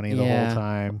sub 20 the whole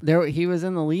time. He was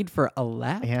in the lead for a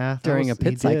lap during a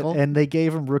pit cycle. And they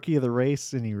gave him rookie of the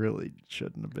race, and he really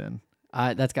shouldn't have been.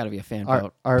 That's got to be a fan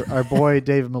vote. Our boy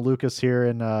David Malukas here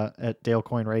at Dale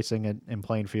Coyne Racing in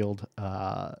Plainfield,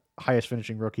 highest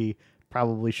finishing rookie,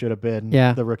 probably should have been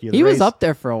the rookie of the race. He was up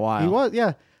there for a while. He was,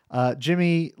 yeah.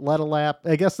 Jimmy led a lap.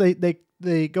 I guess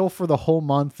they go for the whole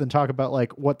month and talk about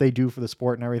like what they do for the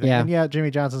sport and everything. Yeah. And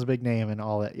Jimmy Johnson's a big name and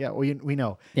all that. Yeah, we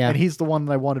know. Yeah. And he's the one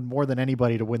that I wanted more than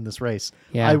anybody to win this race.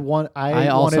 Yeah. I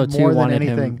also wanted more than wanted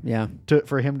anything him,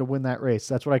 for him to win that race.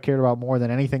 That's what I cared about more than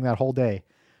anything that whole day.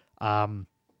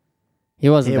 He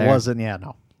wasn't there. It wasn't,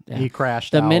 no. Yeah. He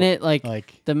crashed the minute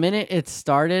it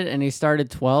started and he started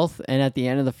 12th, and at the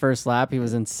end of the first lap he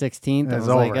was in 16th. I was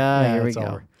like, here we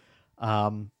go.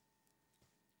 Over.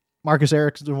 Marcus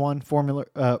Ericsson won,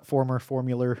 former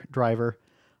Formula driver.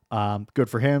 Good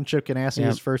for him. Chip Ganassi,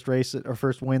 his first race or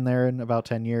first win there in about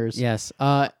 10 years. Yes.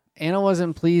 Anna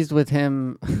wasn't pleased with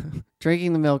him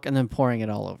drinking the milk and then pouring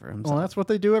it all over himself. Well, that's what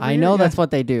they do every year. I know that's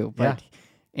what they do, but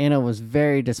Anna was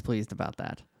very displeased about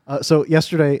that. So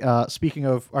yesterday, speaking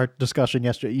of our discussion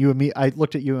yesterday, I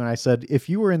looked at you and I said, if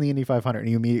you were in the Indy 500, and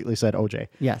you immediately said OJ.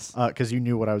 Yes. Because you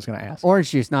knew what I was going to ask.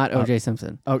 Orange juice, not OJ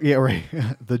Simpson. Oh, yeah, right.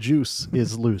 The juice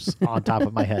is loose on top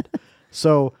of my head.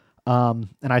 So, and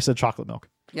I said chocolate milk.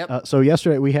 Yep. So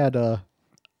yesterday we had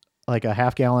like a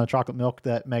half gallon of chocolate milk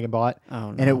that Megan bought.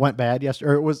 Oh, no. And it went bad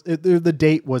yesterday. Or the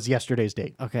date was yesterday's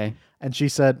date. Okay. And she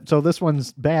said, so this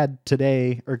one's bad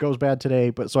today, or goes bad today.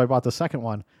 But so I bought the second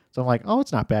one. So I'm like, oh,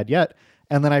 it's not bad yet.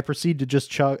 and then I proceed to just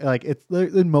chug. Like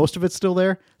most of it's still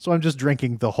there, so I'm just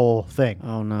drinking the whole thing.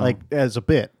 Oh no! Like as a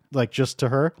bit, like just to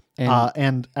her, And-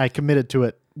 and I committed to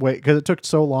it. Because it took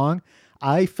so long.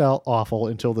 I felt awful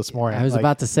until this morning. I was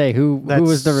about to say who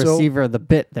was the receiver of the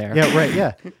bit there? Yeah, right.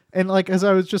 Yeah, and like as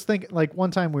I was just thinking, like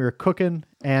one time we were cooking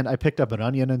and I picked up an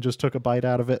onion and just took a bite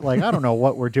out of it. Like I don't know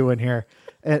what we're doing here,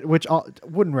 which I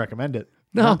wouldn't recommend it.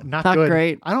 No, not not good.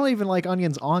 great. I don't even like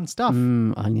onions on stuff.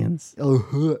 Onions.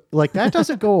 Like that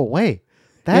doesn't go away.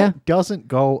 That doesn't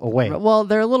go away. Well,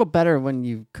 they're a little better when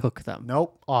you cook them.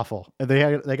 Nope, awful. They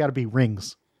got to be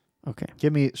rings. Okay.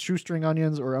 Give me shoestring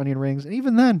onions or onion rings, and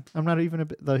even then, I'm not even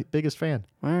the biggest fan.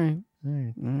 All right.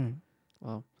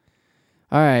 Well,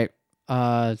 all right.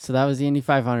 So that was the Indy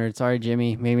 500. Sorry,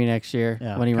 Jimmy. Maybe next year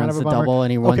when he runs the double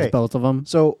and he runs both of them.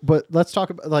 So, but let's talk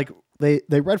about like they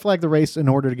red flagged the race in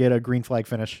order to get a green flag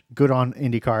finish. Good on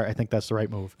IndyCar. I think that's the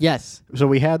right move. Yes. So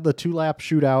we had the 2-lap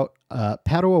shootout.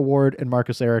 Pato O'Ward and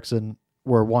Marcus Ericsson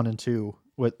were 1 and 2.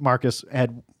 With Marcus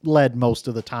had led most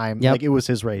of the time. Yep. Like it was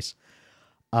his race.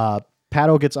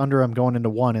 Pato gets under him going into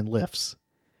 1 and lifts.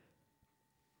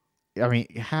 I mean,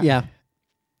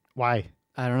 why?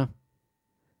 I don't know.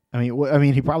 I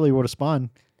mean, he probably would have spun,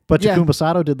 but Takuma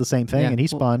Sato did the same thing, and he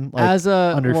spun like,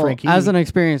 under Frank Healy. As an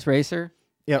experienced racer.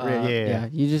 Yeah.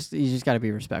 You just got to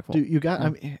be respectful. Dude, you got. I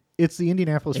mean, it's the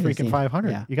Indianapolis freaking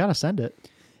 500. Yeah. You got to send it.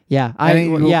 Yeah, and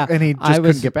he just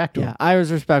couldn't get back to him. I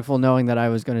was respectful, knowing that I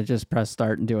was going to just press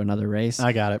start and do another race.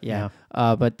 I got it. Yeah.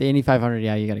 But the Indy 500,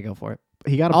 you got to go for it.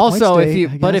 He got a also points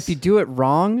day, if you do it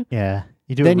wrong,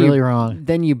 you do it really wrong.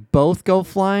 Then you both go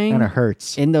flying, and it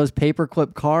hurts in those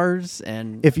paperclip cars.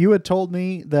 And if you had told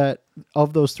me that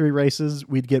of those 3 races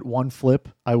we'd get 1 flip,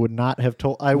 I would not have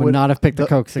told. I would not have picked the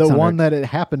Coke 600. The one that it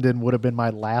happened in would have been my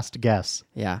last guess.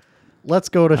 Yeah. Let's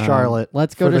go to Charlotte.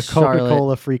 Let's go to the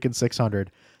Coca-Cola freaking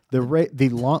 600.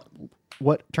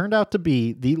 What turned out to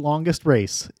be the longest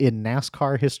race in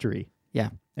NASCAR history. Yeah.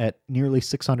 At nearly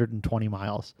 620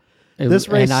 miles. This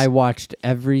race, and I watched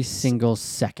every single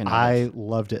second of it. I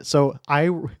loved it. So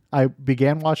I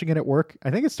began watching it at work.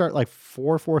 I think it started like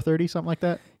 4:30, something like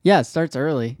that. Yeah, it starts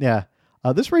early. Yeah.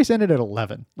 This race ended at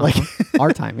 11. Like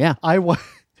our time, yeah.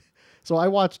 So I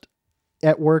watched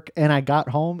at work and I got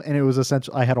home and it was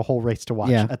essentially I had a whole race to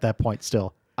watch at that point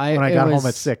still. When I got home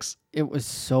at 6. It was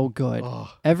so good.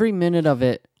 Every minute of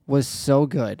it was so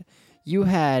good. You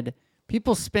had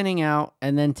people spinning out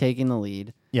and then taking the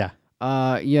lead. Yeah.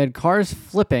 You had cars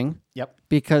flipping. Yep.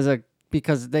 Because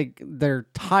their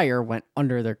tire went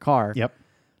under their car. Yep.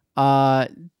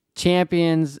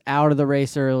 Champions out of the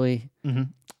race early. Mm-hmm.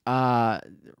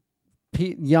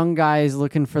 Young guys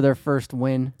looking for their first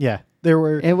win. Yeah.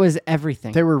 It was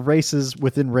everything. There were races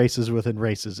within races within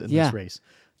races in this race.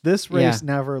 This race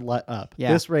never let up.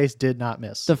 Yeah. This race did not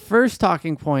miss. The first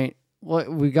talking point,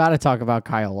 we got to talk about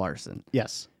Kyle Larson.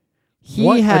 Yes.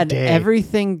 He had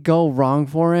everything go wrong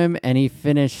for him, and he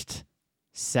finished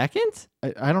second?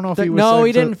 I don't know if he was... No,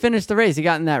 he didn't finish the race. He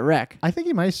got in that wreck. I think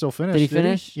he might still finish. Did he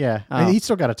finish? Yeah. Oh. He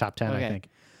still got a top 10, I think.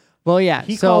 Well, yeah.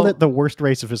 He called it the worst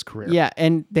race of his career. Yeah,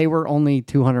 and they were only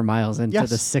 200 miles into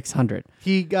the 600.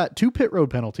 He got 2 pit road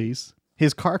penalties.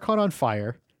 His car caught on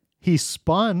fire. He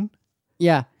spun.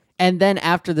 Yeah, and then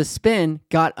after the spin,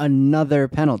 got another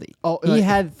penalty. Oh, he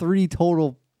had 3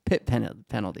 total pit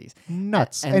penalties.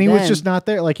 Nuts. And he was just not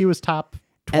there. Like, he was top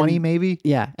 20 maybe.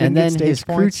 Yeah, and then his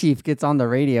crew chief gets on the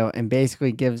radio and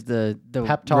basically gives the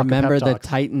pep talk, remember the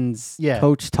Titans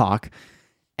coach talk.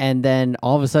 And then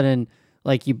all of a sudden,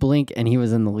 like, you blink and he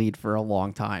was in the lead for a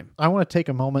long time. I want to take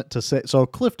a moment to say, so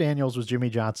Cliff Daniels was Jimmy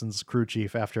Johnson's crew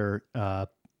chief after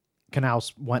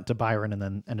Knaus went to Byron and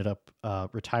then ended up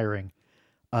retiring.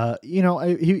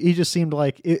 He just seemed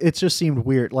like, it just seemed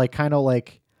weird. Like, kind of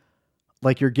like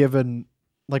you're given,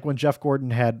 like when Jeff Gordon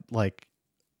had, like,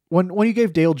 when you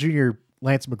gave Dale Jr.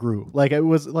 Lance McGrew, like, it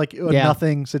was like a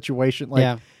nothing situation.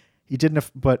 Like, he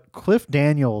didn't, but Cliff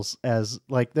Daniels as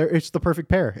like it's the perfect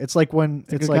pair. It's like when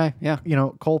it's like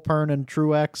Cole Pern and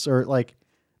Truex or like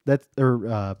that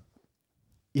or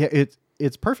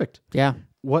it's perfect. Yeah.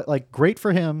 What like great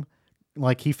for him.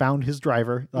 Like he found his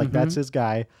driver. Like that's his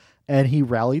guy, and he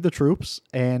rallied the troops.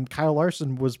 And Kyle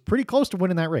Larson was pretty close to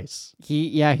winning that race.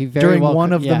 He very during well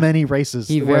one of the many races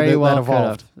he very well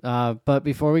evolved. But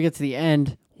before we get to the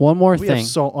end. One more thing.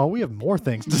 We have more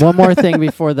things. One more thing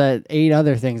before the 8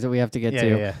 other things that we have to get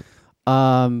to. Yeah.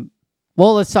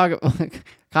 Well, let's talk about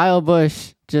Kyle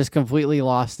Busch just completely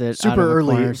lost it.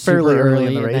 Fairly early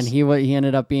in the race. And then he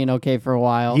ended up being okay for a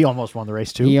while. He almost won the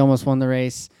race too.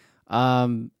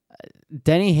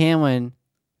 Denny Hamlin,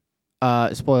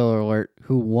 spoiler alert,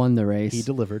 who won the race. He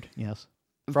delivered, yes.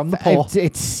 from the pole.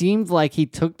 It seemed like he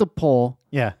took the pole.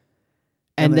 Yeah.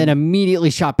 And then immediately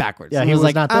shot backwards. Yeah, he was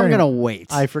like, not I'm going to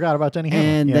wait. I forgot about Denny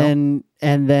Hamlin.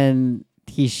 And then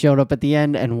he showed up at the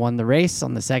end and won the race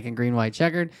on the second green, white,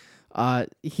 checkered.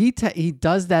 He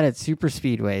does that at super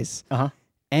speedways. Uh-huh.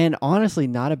 And honestly,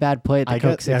 not a bad play at the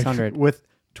Coke 600. With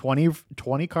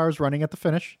 20 cars running at the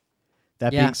finish.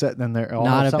 That being said, then they're all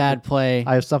not a bad play.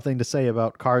 I have something to say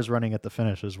about cars running at the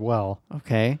finish as well.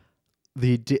 Okay.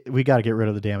 We got to get rid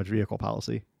of the damaged vehicle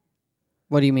policy.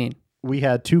 What do you mean? We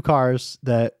had 2 cars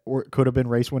that could have been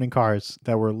race-winning cars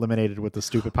that were eliminated with the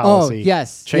stupid policy. Oh,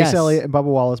 yes. Chase Elliott and Bubba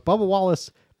Wallace. Bubba Wallace,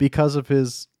 because of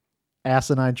his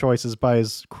asinine choices by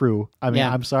his crew. I mean,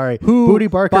 I'm sorry. Booty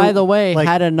Barker, by the way,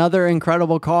 had another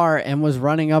incredible car and was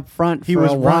running up front for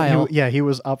a while. He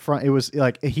was up front. It was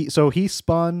like he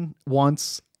spun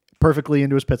once perfectly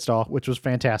into his pit stall, which was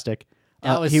fantastic.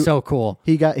 That was so cool.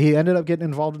 He ended up getting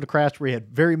involved in a crash where he had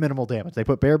very minimal damage. They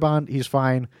put bear bond, he's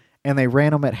fine. And they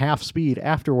ran him at half speed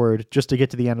afterward just to get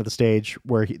to the end of the stage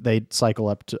where they'd cycle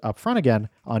up front again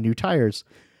on new tires.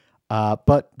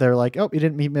 But they're like, oh, he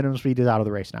didn't meet minimum speed. He's out of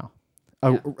the race now.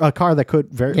 A car that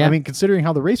could I mean, considering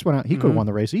how the race went out, he could have won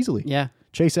the race easily. Yeah.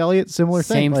 Chase Elliott, similar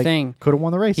thing. Same thing. Could have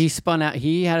won the race. He spun out.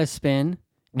 He had a spin,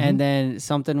 and then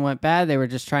something went bad. They were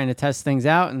just trying to test things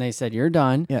out, and they said, "You're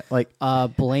done." Yeah, like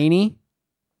Blaney.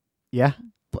 Yeah.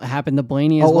 Happened to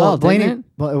Blaney as well, didn't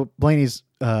it? Blaney's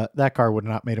that car would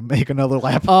not made him make another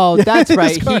lap. Oh, that's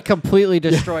right. He completely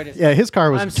destroyed his. Yeah, his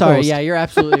car was. I'm sorry. toast. Yeah, you're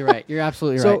absolutely right. You're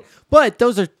absolutely right. But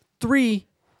those are 3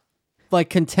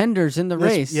 contenders in the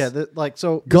race. Yeah,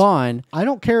 gone. I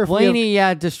don't care if Blaney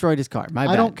destroyed his car. My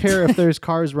bad. I don't care if there's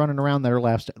cars running around that are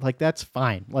last. Like that's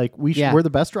fine. Like we're the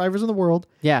best drivers in the world.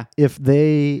 Yeah. If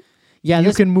they. Yeah,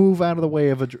 you can move out of the way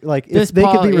of if they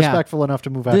could be respectful enough to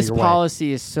move out of your way. This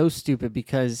policy is so stupid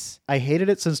because I hated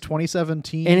it since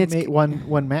 2017. And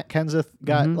when Matt Kenseth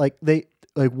got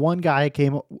one guy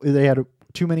came, they had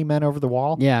too many men over the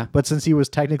wall. Yeah, but since he was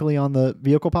technically on the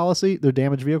vehicle policy, their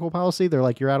damaged vehicle policy, they're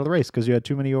like, you're out of the race because you had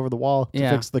too many over the wall to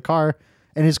fix the car,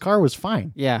 and his car was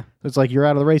fine. Yeah, it's like you're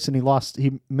out of the race, and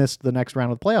he missed the next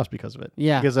round of the playoffs because of it.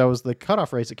 Yeah, because that was the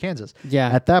cutoff race at Kansas. Yeah,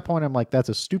 at that point, I'm like, that's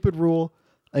a stupid rule.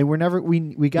 And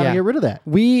we got to get rid of that.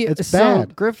 It's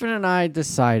bad. Griffin and I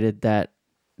decided that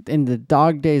in the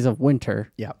dog days of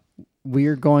winter, we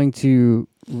are going to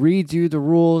redo the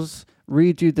rules,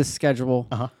 redo the schedule,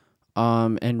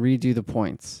 and redo the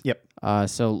points. Yep.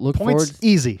 So look points forward.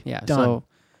 Easy. Yeah. Done.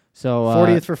 So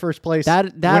 40th for first place.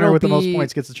 Winner with the most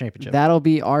points gets the championship. That'll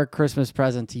be our Christmas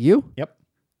present to you. Yep.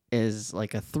 Is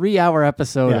like a 3-hour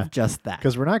episode of just that.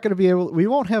 Because we're not going to be we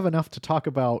won't have enough to talk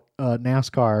about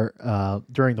NASCAR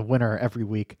during the winter every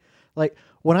week. Like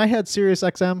when I had Sirius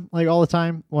XM, like all the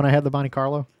time, when I had the Monte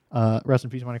Carlo, rest in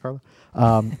peace, Monte Carlo,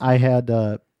 I had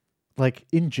like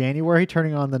in January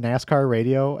turning on the NASCAR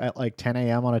radio at like 10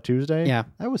 a.m. on a Tuesday. Yeah.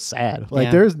 That was sad.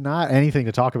 Like there's not anything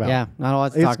to talk about. Yeah, not a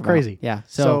lot to talk about. It's crazy. Yeah.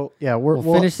 So yeah, we'll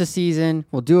finish the season.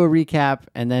 We'll do a recap,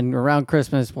 and then around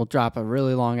Christmas we'll drop a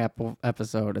really long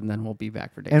episode, and then we'll be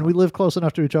back for day. And we live close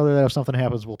enough to each other that if something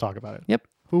happens, we'll talk about it. Yep.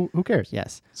 Who cares?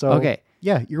 Yes. So okay.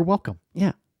 Yeah, you're welcome.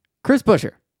 Yeah. Chris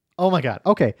Buescher. Oh my God.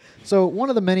 Okay. So one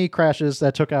of the many crashes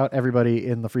that took out everybody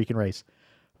in the freaking race.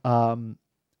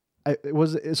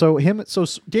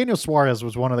 Daniel Suarez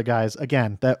was one of the guys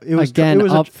again that it was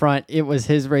up front. It was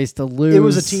his race to lose. It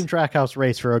was a team Trackhouse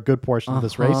race for a good portion of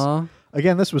this race.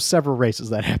 Again, this was several races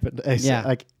that happened.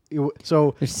 Yeah.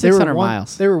 So there's 600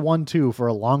 miles. They were 1-2 for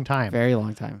a long time. Very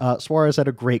long time. Suarez had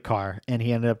a great car, and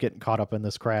he ended up getting caught up in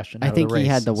this crash. And I think he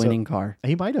had the winning car.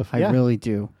 He might have. I really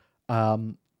do.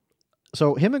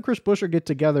 So him and Chris Buescher get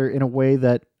together in a way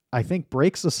that I think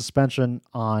breaks the suspension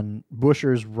on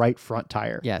Buescher's right front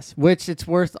tire. Yes, which it's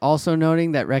worth also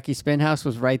noting that Recce Spinhouse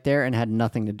was right there and had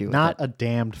nothing to do with it. Not a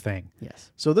damned thing.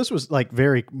 Yes. So this was like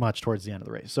very much towards the end of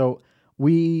the race. So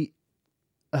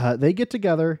they get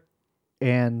together,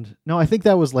 and no, I think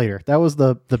that was later. That was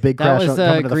the big crash.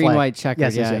 That was green, white checker.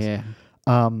 Yes.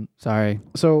 Sorry.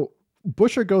 So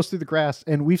Buescher goes through the grass,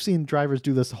 and we've seen drivers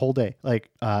do this the whole day. Like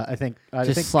I think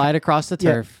slide across the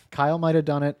turf. Kyle might have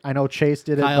done it. I know Chase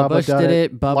did it. Kyle Busch did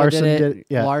it. Bubba Larson did it.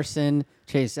 Yeah. Larson,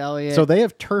 Chase Elliott. So they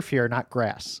have turf here, not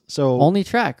grass. So only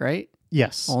track, right?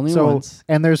 Yes. Only once.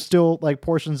 And there's still like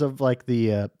portions of like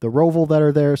the Roval that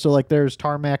are there. So like there's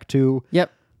tarmac too.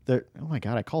 Yep. Oh my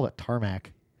God, I called it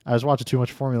tarmac. I was watching too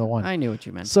much Formula One. I knew what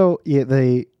you meant. So yeah,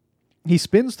 he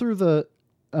spins through the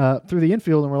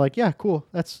infield, and we're like, yeah, cool.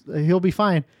 He'll be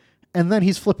fine. And then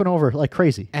he's flipping over like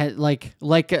crazy, like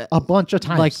a bunch of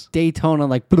times, like Daytona,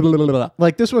 like blah, blah, blah, blah.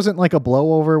 Like this wasn't like a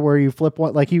blowover where you flip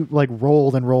one. Like he like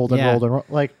rolled and rolled and rolled and rolled.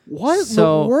 Like what in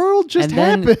the world just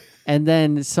happened? And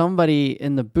then somebody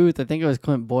in the booth, I think it was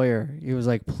Clint Boyer, he was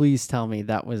like, please tell me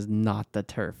that was not the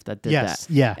turf that did that.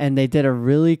 Yeah. And they did a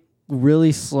really,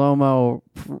 really slow-mo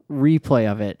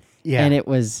replay of it. Yeah. And it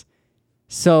was...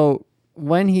 So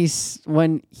when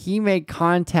he made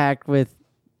contact with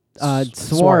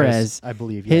Suarez, I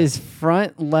believe, his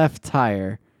front left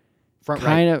tire... Front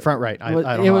right. I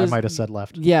don't know. I might have said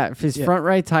left. Yeah, his front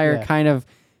right tire kind of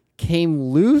came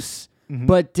loose,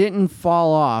 but didn't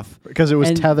fall off. Because it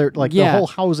was tethered, the whole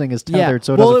housing is tethered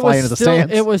so it doesn't fly into the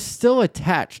stands. It was still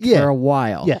attached for a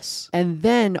while. Yes. And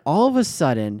then all of a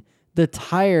sudden, the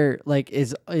tire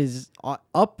is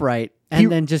upright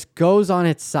and then just goes on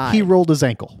its side. He rolled his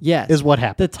ankle. Yes. Is what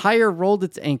happened. The tire rolled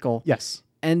its ankle. Yes.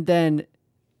 And then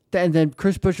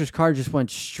Chris Buescher's car just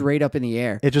went straight up in the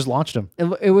air. It just launched him.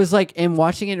 It was like, and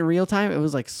watching it in real time, it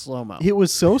was like slow-mo. It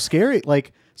was so scary.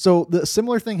 So the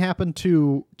similar thing happened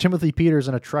to Timothy Peters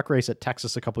in a truck race at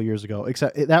Texas a couple years ago,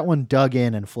 except that one dug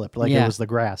in and flipped it was the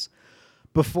grass.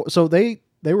 So they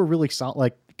were really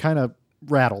kind of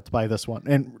rattled by this one.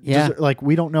 And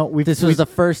we don't know. This was the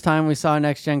first time we saw a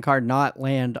next-gen car not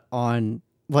land on...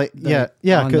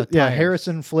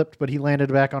 Harrison flipped, but he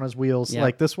landed back on his wheels.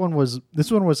 Yeah. This one was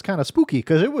kind of spooky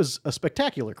because it was a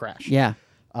spectacular crash. Yeah.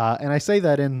 And I say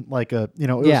that in it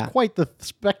was quite the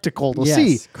spectacle to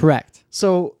see. Correct.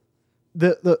 So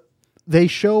they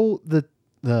show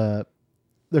the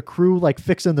crew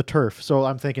fixing the turf. So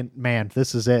I'm thinking, man,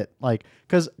 this is it.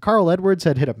 Because Carl Edwards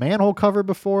had hit a manhole cover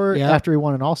before after he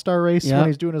won an All-Star race when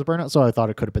he's doing his burnout. So I thought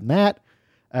it could have been that.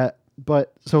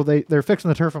 But so they're fixing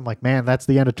the turf. I'm like, man, that's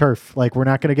the end of turf. We're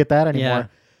not going to get that anymore. Yeah.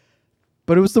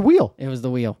 But it was the wheel. It was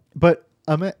the wheel. But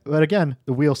again,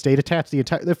 the wheel stayed attached the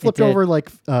entire. They flipped over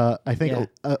I think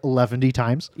 11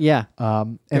 times. Yeah.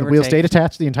 And the wheel stayed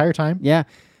attached the entire time. Yeah.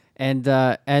 And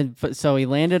so he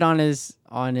landed on his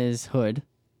hood.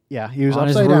 Yeah, he was on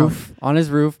upside his down roof. On his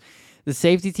roof. The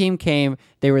safety team came.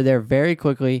 They were there very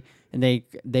quickly, and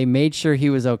they made sure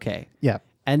he was okay. Yeah.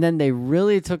 And then they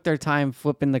really took their time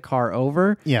flipping the car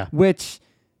over. Yeah. Which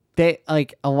they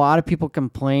a lot of people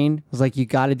complain. It was you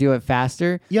got to do it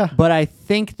faster. Yeah. But I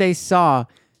think they saw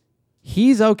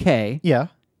he's okay. Yeah.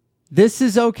 This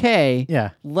is okay.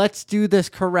 Yeah. Let's do this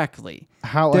correctly.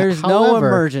 There's no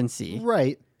emergency.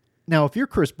 Right. Now, if you're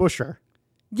Chris Buescher.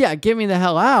 Yeah, get me the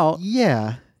hell out.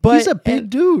 Yeah. But he's a big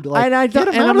dude.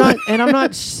 I'm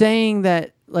not saying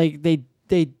that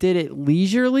they did it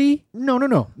leisurely.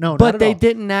 No. But they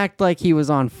didn't act like he was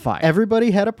on fire. Everybody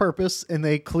had a purpose, and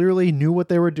they clearly knew what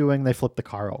they were doing. They flipped the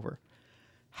car over.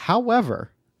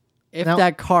 However, if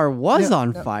that car was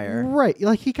on fire, right?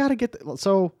 He got to get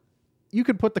so you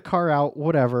could put the car out,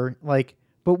 whatever.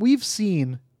 But we've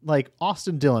seen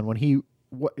Austin Dillon when he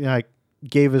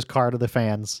gave his car to the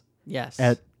fans. Yes,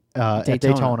 at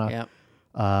Daytona.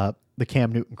 Yep. The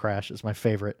Cam Newton crash is my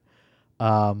favorite.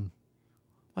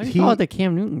 Why do you call it the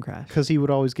Cam Newton crash? Because he would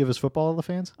always give his football to the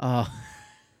fans. Oh.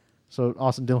 So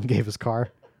Austin Dillon gave his car.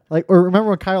 Or remember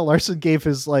when Kyle Larson gave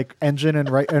his engine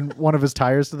and one of his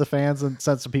tires to the fans and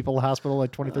sent some people to the hospital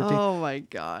 2013? Oh my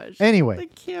gosh. Anyway. The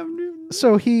Cam Newton.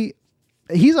 So he's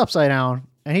upside down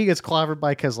and he gets clobbered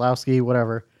by Keselowski,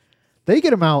 whatever. They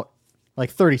get him out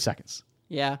 30 seconds.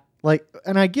 Yeah.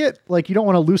 And I get you don't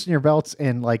want to loosen your belts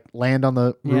and land on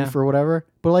the roof or whatever,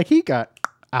 but he got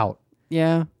out.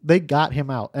 Yeah, they got him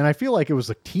out, and I feel like it was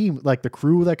the team, the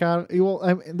crew that got.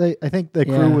 I think the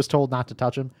crew was told not to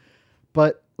touch him,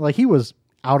 but he was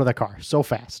out of the car so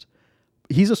fast.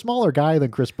 He's a smaller guy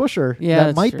than Chris Buescher. Yeah,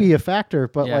 that might true. be a factor,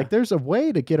 but there's a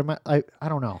way to get him out. I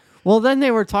don't know. Well, then they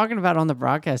were talking about on the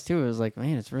broadcast too. It was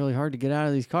man, it's really hard to get out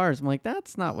of these cars. I'm like,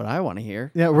 that's not what I want to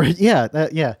hear. Yeah, right.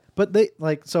 Yeah, But they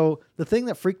so the thing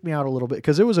that freaked me out a little bit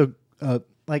because it was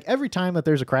every time that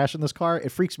there's a crash in this car, it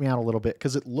freaks me out a little bit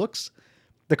because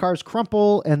the cars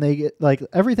crumple and they get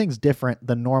everything's different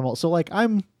than normal. So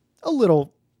I'm a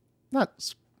little not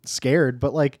scared,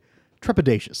 but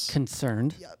trepidatious,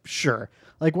 concerned. Yeah, sure.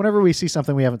 Whenever we see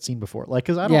something we haven't seen before,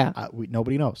 because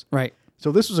nobody knows. Right.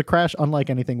 So this was a crash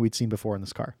unlike anything we'd seen before in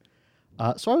this car.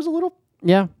 So I was a little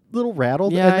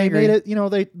rattled. Yeah, and they I agree. made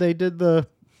it. They did the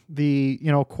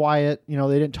quiet. They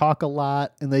didn't talk a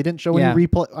lot, and they didn't show any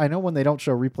replay. I know when they don't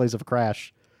show replays of a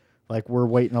crash, we're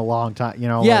waiting a long time.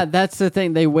 Yeah, that's the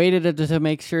thing. They waited to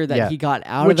make sure that he got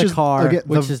out of the car,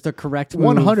 which is the correct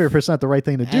move. 100% the right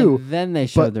thing to do. And then they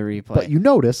showed the replay. But you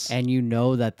notice, and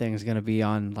that thing's going to be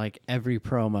on every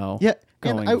promo. Yeah.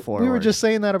 Going forward. We were just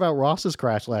saying that about Ross's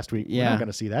crash last week. Yeah. We're not going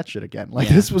to see that shit again.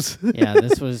 This was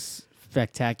this was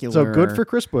spectacular. So good for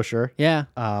Chris Buescher. Yeah.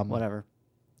 Whatever.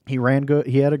 He ran good.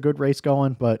 He had a good race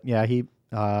going, but he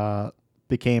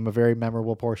became a very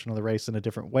memorable portion of the race in a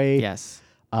different way. Yes.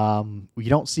 We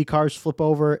don't see cars flip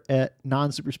over at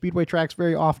non-super speedway tracks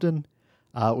very often.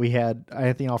 We had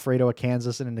Anthony Alfredo at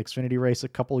Kansas in an Xfinity race a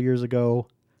couple years ago.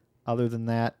 Other than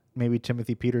that, maybe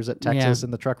Timothy Peters at Texas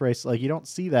in the truck race. Like, you don't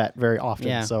see that very often.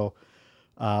 Yeah. So,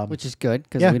 which is good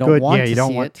because we don't want to you don't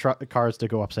see want it. cars to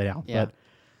go upside down. Yeah.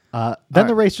 But then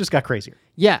the race just got crazier.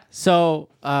 Yeah. So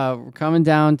we're coming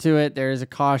down to it. There is a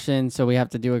caution, so we have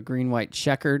to do a green-white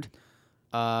checkered.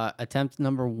 Attempt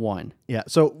number 1. Yeah.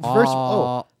 So first,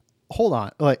 hold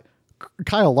on. Like,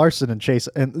 Kyle Larson and Chase,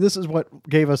 and this is what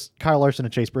gave us Kyle Larson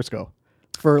and Chase Briscoe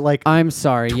for like I'm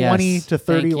sorry, 20 yes. to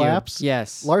 30 Thank you. laps.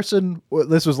 Yes. Larson,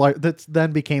 that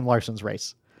then became Larson's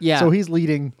race. Yeah. So he's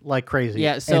leading like crazy.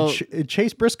 Yeah, so- and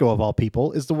Chase Briscoe of all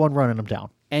people is the one running him down.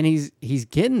 And he's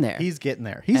getting there. He's getting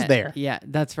there. He's there. Yeah,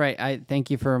 that's right. I thank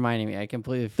you for reminding me. I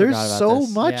completely forgot There's about so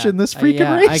this. much Yeah. in this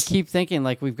freaking race. I keep thinking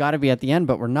like we've got to be at the end,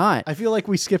 but we're not. I feel like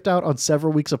we skipped out on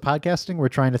several weeks of podcasting. We're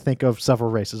trying to think of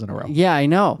several races in a row. Yeah, I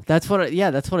know. That's what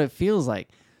it feels like.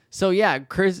 So yeah,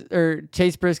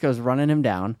 Chase Briscoe's running him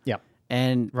down. Yep.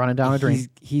 And Running down a dream.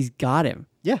 He's got him.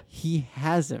 Yeah. He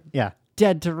has him. Yeah.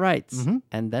 Dead to rights. Mm-hmm.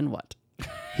 And then what?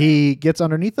 He gets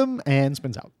underneath him and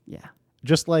spins out. Yeah.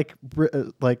 Just like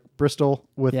Bristol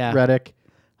with Reddick.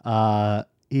 I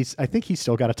think he's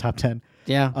still got a top 10.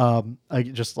 Yeah.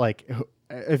 Just like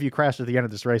if you crashed at the end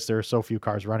of this race, there are so few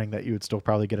cars running that you would still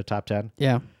probably get a top 10.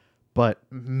 Yeah. But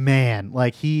man,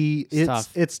 like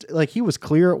it's like he was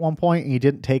clear at one point and he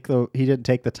didn't take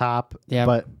the top. Yeah.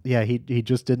 But yeah, he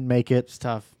just didn't make it. It's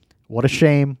tough. What a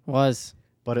shame. Was.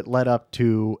 But it led up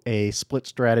to a split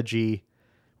strategy.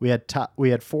 We had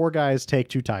 4 guys take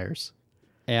 2 tires.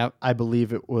 Yep. I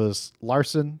believe it was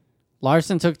Larson.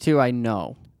 Larson took 2, I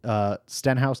know.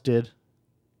 Stenhouse did.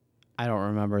 I don't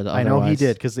remember the I know he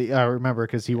did because I remember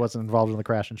because he wasn't involved in the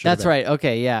crash and shit. That's right.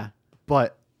 Okay, yeah.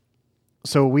 But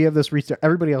so we have this restart.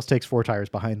 Everybody else takes 4 tires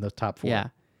behind the top 4. Yeah.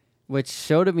 Which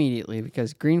showed immediately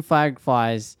because green flag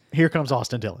flies. Here comes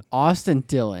Austin Dillon.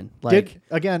 Like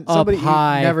somebody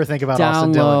high, you never think about down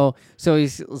Austin low.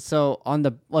 Dillon. So on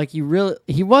the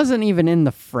he wasn't even in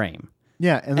the frame.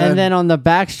 Yeah, and then on the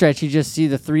backstretch you just see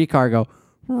the 3 car go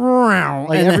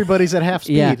like everybody's at half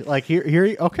speed. Yeah. Like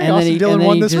here Austin Dillon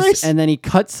won this race. And then he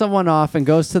cuts someone off and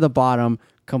goes to the bottom,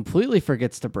 completely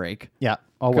forgets to brake. Yeah.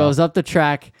 Goes up the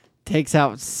track, takes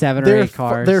out 7 or 8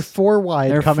 cars. They're 4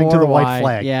 wide coming to the white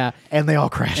flag. Yeah. And they all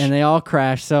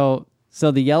crash. So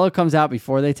the yellow comes out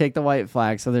before they take the white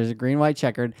flag. So there's a green-white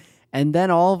checkered. And then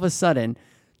all of a sudden,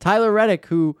 Tyler Reddick,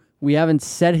 who we haven't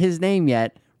said his name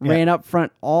yet, ran up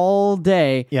front all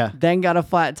day, then got a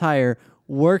flat tire,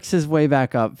 works his way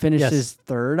back up, finishes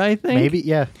 3rd, I think. Maybe,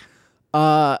 yeah.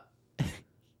 All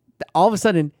of a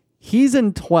sudden, he's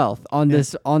in 12th on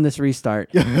this restart.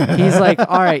 He's like,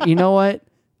 all right, you know what?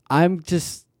 And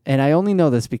I only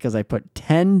know this because I put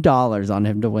 $10 on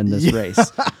him to win this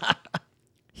race.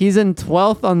 He's in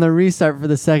 12th on the restart for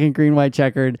the second green-white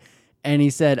checkered, and he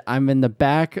said, I'm in the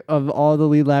back of all the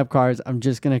lead lap cars. I'm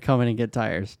just going to come in and get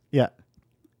tires. Yeah.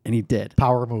 And he did.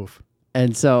 Power move.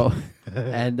 And so,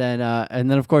 and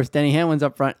then of course, Denny Hamlin's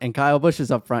up front and Kyle Busch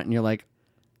is up front, and you're like,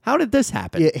 how did this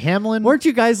happen? Yeah, Hamlin. Weren't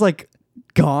you guys like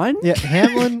gone? Yeah,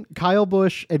 Hamlin, Kyle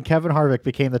Busch, and Kevin Harvick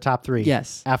became the top 3.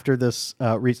 Yes. After this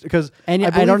because I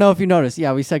don't know if you noticed.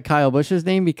 Yeah, we said Kyle Busch's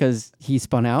name because he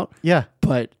spun out. Yeah.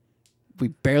 But we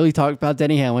barely talked about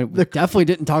Denny Hamlin. We definitely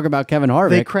didn't talk about Kevin Harvick.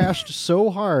 They crashed so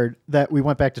hard that we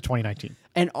went back to 2019.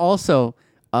 And also,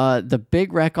 the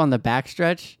big wreck on the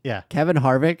backstretch. Yeah. Kevin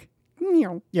Harvick.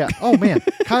 Yeah. Oh man,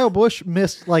 Kyle Busch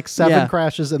missed like 7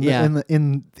 crashes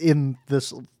in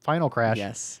this final crash.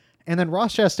 Yes. And then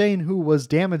Ross Chastain, who was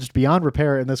damaged beyond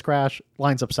repair in this crash,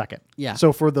 lines up 2nd. Yeah.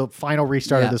 So for the final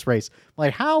restart of this race,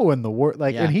 like how in the world?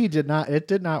 Like, and it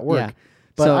did not work. Yeah.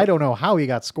 But So- I don't know how he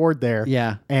got scored there.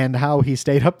 Yeah. And how he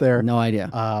stayed up there. No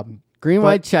idea. Green,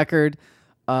 white, checkered.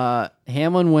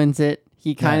 Hamlin wins it.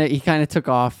 He kind of took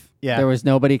off. Yeah. There was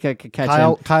nobody could catch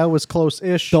him. Kyle was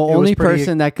close-ish. The only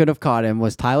person that could have caught him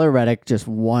was Tyler Reddick. Just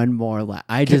one more lap.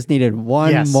 I just needed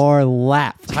one more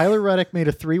lap. Tyler Reddick made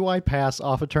a 3-wide pass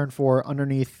off of turn 4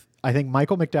 underneath, I think,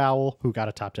 Michael McDowell, who got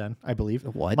a top 10, I believe.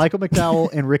 What? Michael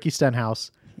McDowell and Ricky Stenhouse.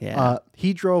 Yeah.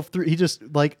 He drove through. He just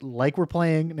like we're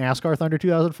playing NASCAR Thunder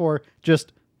 2004.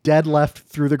 Just dead left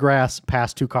through the grass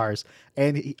past 2 cars.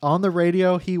 And on the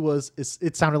radio,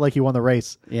 it sounded like he won the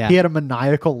race. Yeah. He had a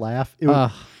maniacal laugh. It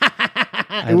was,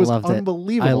 it was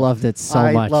unbelievable. I loved it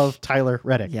so much. I love Tyler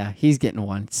Reddick. Yeah, he's getting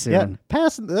one soon. Yeah,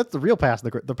 that's the real pass.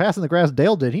 The pass in the grass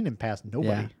Dale did. He didn't pass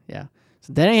nobody. Yeah.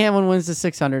 So Denny Hamlin wins the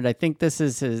 600. I think this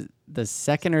is the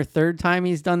second or third time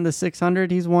he's done the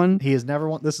 600 he's won. He has never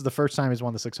won. This is the first time he's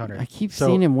won the 600. I keep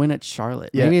seeing him win at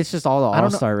Charlotte. Yeah. Maybe it's just all the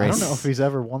All-Star races. I don't know if he's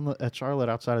ever won at Charlotte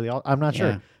outside of the I'm not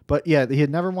sure. But yeah, he had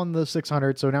never won the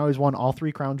 600, so now he's won all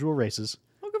 3 Crown Jewel races.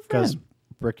 Oh, good for because him.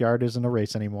 Brickyard isn't a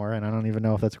race anymore, and I don't even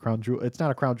know if that's a Crown Jewel. It's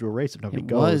not a Crown Jewel race if nobody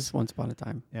goes. It was once upon a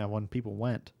time. Yeah, when people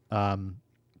went.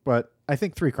 But I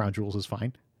think 3 Crown Jewels is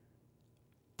fine.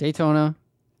 Daytona,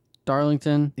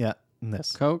 Darlington, Yeah, and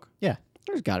this. Coke. Yeah.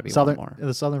 There's got to be Southern, one more.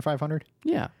 the Southern 500.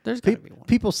 Yeah, there's got to be one.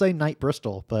 People say Night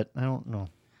Bristol, but I don't know.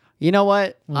 You know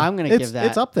what? I'm going to give that.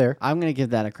 It's up there. I'm going to give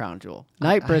that a crown jewel.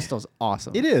 Night Bristol's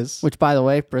awesome. It is. Which, by the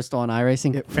way, Bristol and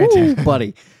iRacing, fantastic.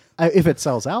 buddy. If it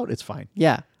sells out, it's fine.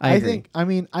 Yeah, I agree. think. I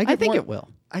mean, I think it will.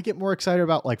 I get more excited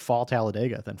about like fall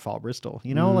Talladega than fall Bristol.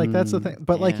 You know, like that's the thing.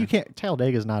 But like you can't.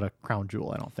 Talladega is not a crown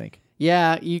jewel. I don't think.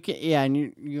 Yeah, you can. Yeah, and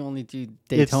you only do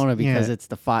Daytona because it's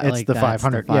the 500. It's the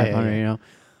 500. The 500. Yeah. You know.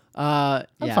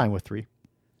 I'm fine with 3.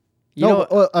 You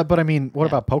know, but I mean, what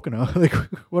about Pocono? Like,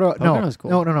 what about Pocono's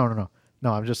cool. No.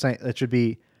 No, I'm just saying it should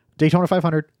be Daytona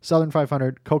 500, Southern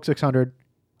 500, Coke 600,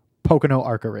 Pocono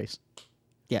ARCA race.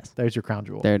 Yes. There's your crown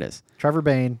jewel. There it is. Trevor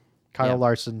Bayne, Kyle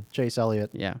Larson, Chase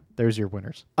Elliott. Yeah. There's your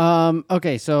winners.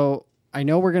 Okay, so I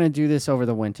know we're going to do this over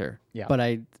the winter. Yeah. But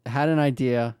I had an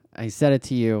idea. I said it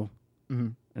to you. Mm-hmm.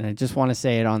 And I just want to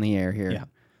say it on the air here.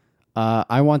 Yeah.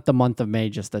 I want the month of May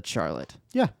just at Charlotte.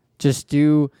 Yeah. Just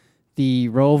do the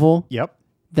Roval. Yep.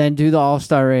 Then do the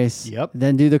All-Star race. Yep.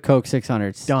 Then do the Coke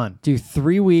 600s. Done. Do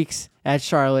 3 weeks at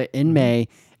Charlotte in May.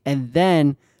 And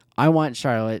then I want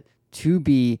Charlotte to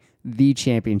be the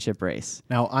championship race.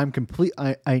 Now,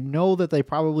 I know that they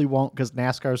probably won't because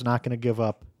NASCAR's not going to give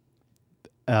up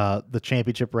the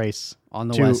championship race on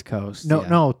the West Coast.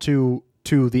 No, to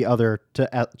the other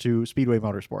to Speedway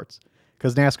Motorsports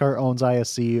because NASCAR owns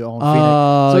ISC, owns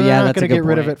Phoenix, so they're not going to get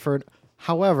rid of it for.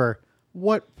 However,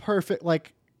 what perfect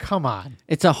come on,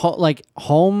 it's a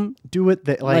home. Do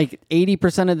it like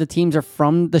 80% of the teams are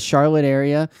from the Charlotte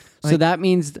area, so that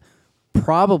means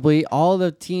probably all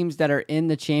the teams that are in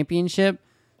the championship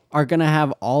are going to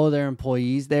have all of their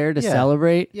employees there to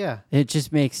celebrate. Yeah, it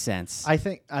just makes sense. I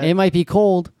think it might be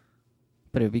cold,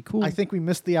 but it'd be cool. I think we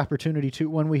missed the opportunity too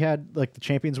when we had the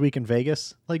Champions Week in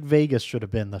Vegas. Like Vegas should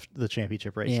have been the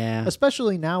championship race. Yeah,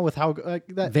 especially now with how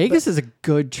Vegas is a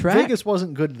good track. Vegas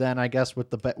wasn't good then, I guess, with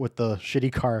the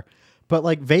shitty car. But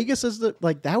Vegas is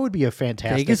that would be a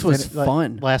fantastic. Vegas was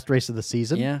fun. Last race of the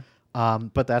season. Yeah.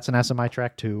 But that's an SMI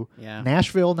track too. Yeah.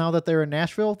 Nashville. Now that they're in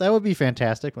Nashville, that would be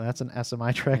fantastic. Well, that's an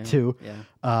SMI track too.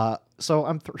 Yeah. So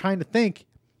I'm trying to think.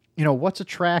 What's a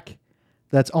track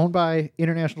that's owned by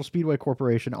International Speedway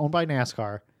Corporation, owned by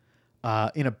NASCAR,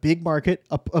 in a big market,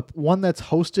 one that's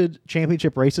hosted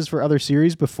championship races for other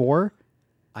series before.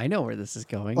 I know where this is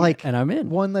going, and I'm in.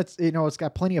 One that's it's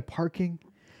got plenty of parking.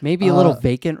 Maybe a little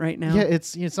vacant right now. Yeah,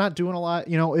 it's not doing a lot.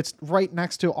 It's right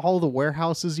next to all the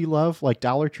warehouses you love, like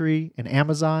Dollar Tree and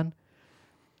Amazon.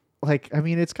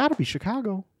 It's got to be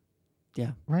Chicago.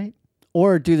 Yeah. Right?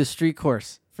 Or do the street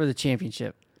course for the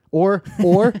championship. Or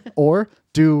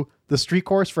do the street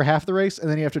course for half the race, and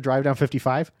then you have to drive down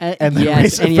 55. And then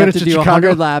you have to do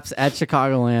 100 laps at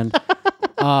Chicagoland.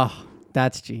 Oh,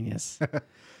 that's genius.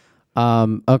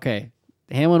 Okay.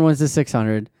 Hamlin wins the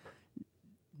 600.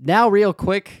 Now, real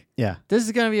quick. Yeah. This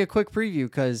is going to be a quick preview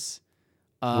because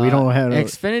we don't have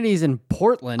Xfinity's in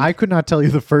Portland. I could not tell you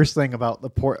the first thing about the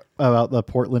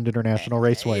Portland International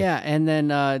Raceway. Yeah, and then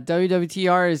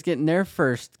WWTR is getting their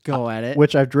first go at it,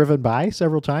 which I've driven by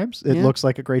several times. It looks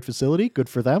like a great facility. Good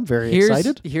for them. Very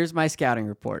excited. Here's my scouting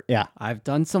report. Yeah, I've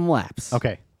done some laps.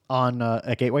 Okay, on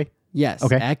at Gateway. Yes.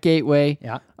 Okay. At Gateway.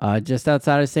 Yeah. Just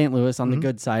outside of St. Louis on the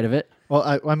good side of it.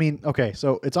 Well, okay,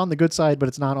 so it's on the good side, but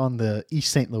it's not on the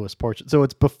East St. Louis portion. So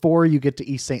it's before you get to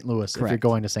East St. Louis if you're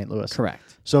going to St. Louis.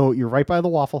 Correct. So you're right by the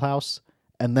Waffle House,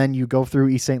 and then you go through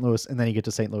East St. Louis, and then you get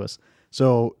to St. Louis.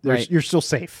 So you're still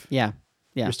safe. Yeah.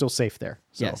 Yeah. You're still safe there.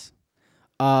 So. Yes.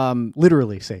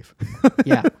 Literally safe.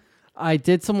 Yeah. I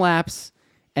did some laps,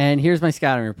 and here's my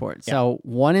scouting report. Yeah. So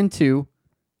 1 and 2,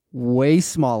 way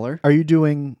smaller. Are you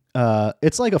doing?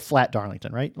 It's like a flat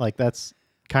Darlington, right? Like that's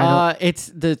kind of. It's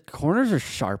the corners are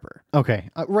sharper. Okay.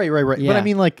 Right. Yeah. But I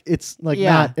mean, it's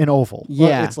not an oval.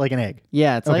 Yeah. It's like an egg.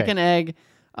 Yeah, it's like an egg.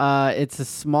 It's a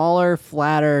smaller,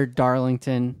 flatter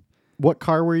Darlington. What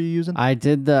car were you using? I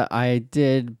did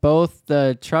both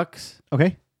the trucks.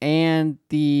 Okay. And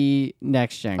the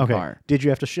next gen car. Did you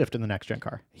have to shift in the next gen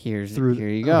car? Here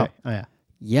you go. Okay. Oh yeah.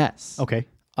 Yes. Okay.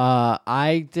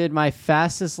 I did my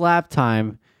fastest lap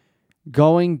time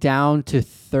going down to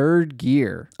third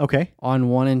gear. Okay. On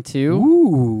 1 and 2.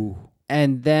 Ooh.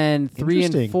 And then 3 and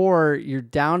Interesting. 4, you're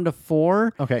down to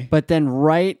 4. Okay. But then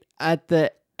right at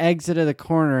the exit of the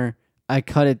corner, I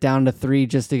cut it down to 3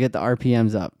 just to get the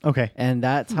RPMs up. Okay. And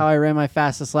that's how I ran my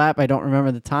fastest lap. I don't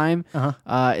remember the time.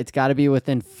 Uh-huh. It's got to be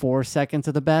within 4 seconds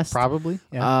of the best. Probably.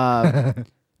 Yeah.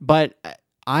 But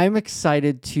I'm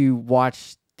excited to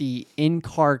watch the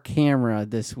in-car camera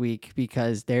this week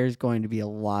because there's going to be a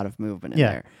lot of movement in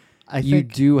there. You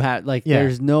think do have,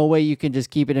 there's no way you can just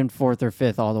keep it in 4th or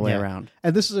 5th all the way around.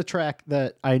 And this is a track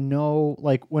that I know,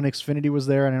 like, when Xfinity was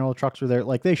there and I know the trucks were there,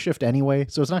 like, they shift anyway.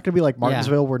 So it's not going to be like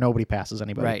Martinsville where nobody passes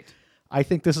anybody. Right. I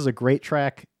think this is a great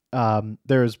track.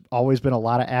 There's always been a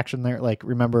lot of action there. Like,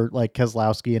 remember, like,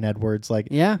 Keselowski and Edwards. Like,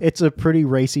 it's a pretty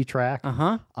racy track.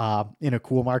 In a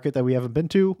cool market that we haven't been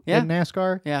to in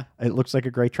NASCAR. Yeah. It looks like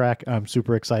a great track. I'm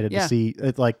super excited to see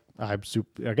it. Like,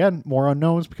 again, more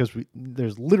unknowns because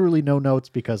there's literally no notes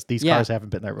because these cars haven't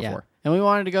been there before. And we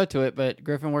wanted to go to it, but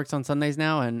Griffin works on Sundays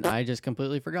now, and I just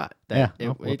completely forgot that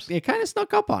it kind of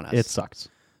snuck up on us. It sucks.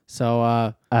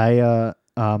 So Parker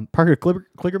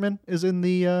Kligerman is in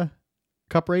the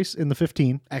Cup race in the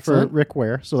 15 for Rick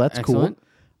Ware, so that's cool.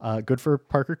 Good for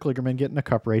Parker Kligerman getting a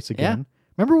Cup race again.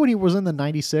 Yeah. Remember when he was in the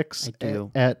 96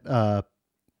 at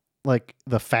like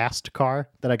the fast car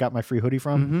that I got my free hoodie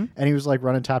from, and he was like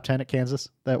running top 10 at Kansas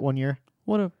that one year?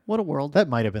 What a world. That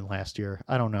might have been last year.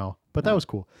 I don't know, but that was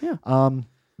cool. Yeah.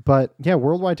 But yeah,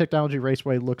 Worldwide Technology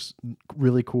Raceway looks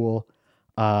really cool.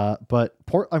 But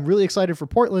I'm really excited for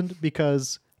Portland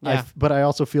because but I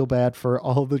also feel bad for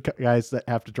all the guys that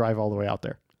have to drive all the way out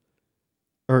there.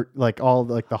 Or like all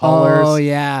like the haulers. Oh,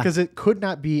 yeah. Because it could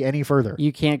not be any further.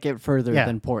 You can't get further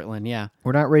than Portland,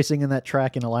 We're not racing in that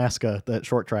track in Alaska, that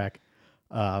short track.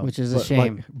 Which is a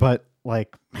shame. But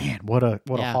man, what a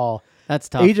haul. That's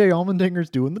tough. AJ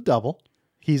Allmendinger's doing the double.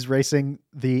 He's racing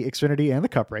the Xfinity and the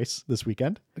Cup race this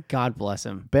weekend. God bless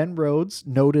him. Ben Rhodes,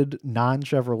 noted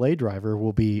non-Chevrolet driver,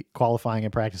 will be qualifying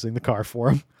and practicing the car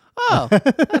for him. Oh,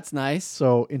 that's nice.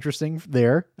 So interesting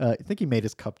there. I think he made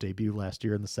his Cup debut last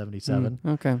year in the 77.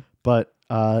 Okay. But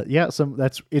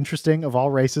that's interesting of all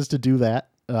races to do that.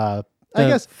 I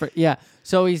guess.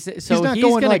 So he's not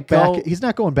going gonna back. He's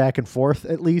not going back and forth.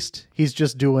 At least he's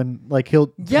just doing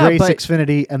he'll race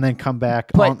Xfinity and then come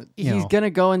back. But he's gonna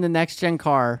go in the next gen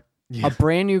car, a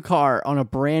brand new car on a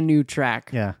brand new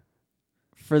track. Yeah.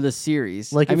 For the series.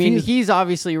 He's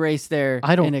obviously raced there in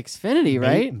Xfinity,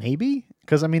 right? Maybe.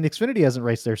 Because, Xfinity hasn't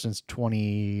raced there since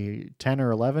 2010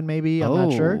 or 11, maybe. I'm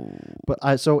not sure.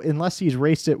 But so unless he's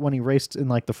raced it when he raced in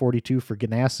the 42 for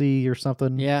Ganassi or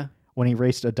something. Yeah. When he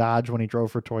raced a Dodge when he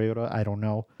drove for Toyota. I don't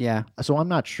know. Yeah. So I'm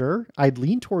not sure. I'd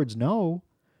lean towards no.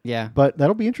 Yeah. But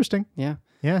that'll be interesting. Yeah.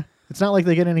 Yeah. It's not like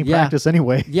they get any practice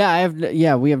anyway.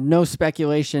 Yeah, we have no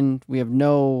speculation. We have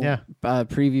no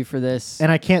preview for this.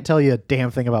 And I can't tell you a damn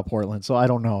thing about Portland, so I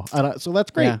don't know. So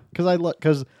that's great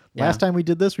because last time we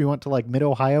did this, we went to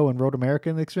Mid-Ohio and Road America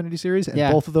in the Xfinity Series, and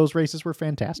both of those races were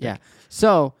fantastic. Yeah.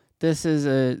 So this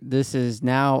is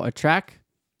now a track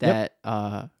that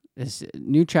is a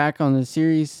new track on the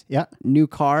series. Yeah. New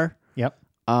car. Yep.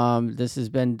 This has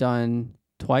been done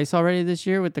twice already this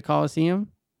year with the Coliseum.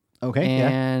 Okay.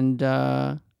 And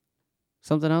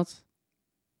something else?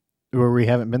 Where we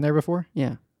haven't been there before?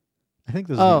 Yeah. I think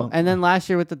this is and then last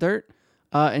year with the dirt,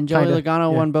 and Joey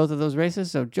Logano won both of those races,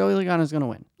 so Joey Logano's going to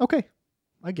win. Okay.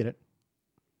 I get it.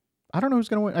 I don't know who's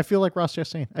going to win. I feel like Ross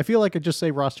Chastain. I feel like I just say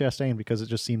Ross Chastain because it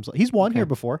just seems like he's won here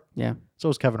before. Yeah. So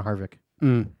is Kevin Harvick.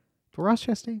 So Ross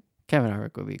Chastain? Kevin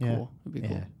Harvick would be cool. Would be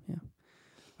cool. Yeah.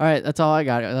 All right, that's all I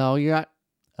got. That's all you got?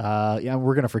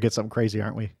 We're going to forget something crazy,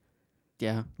 aren't we?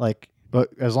 Yeah. But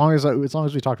as long as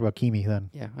we talked about Kimi,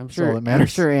 then I'm sure. I'm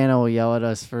sure Anna will yell at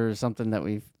us for something that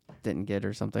we didn't get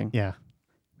or something. Yeah.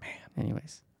 Man.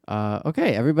 Anyways.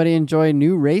 Okay. Everybody enjoy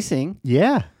new racing.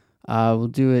 Yeah. We'll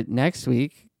do it next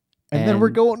week. And then we're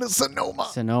going to Sonoma.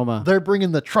 Sonoma. They're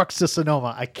bringing the trucks to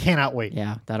Sonoma. I cannot wait.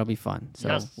 Yeah, that'll be fun.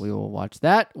 So we will watch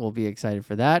that. We'll be excited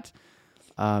for that.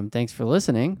 Thanks for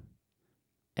listening.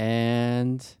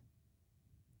 And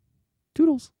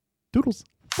toodles. Toodles.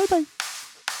 Bye-bye.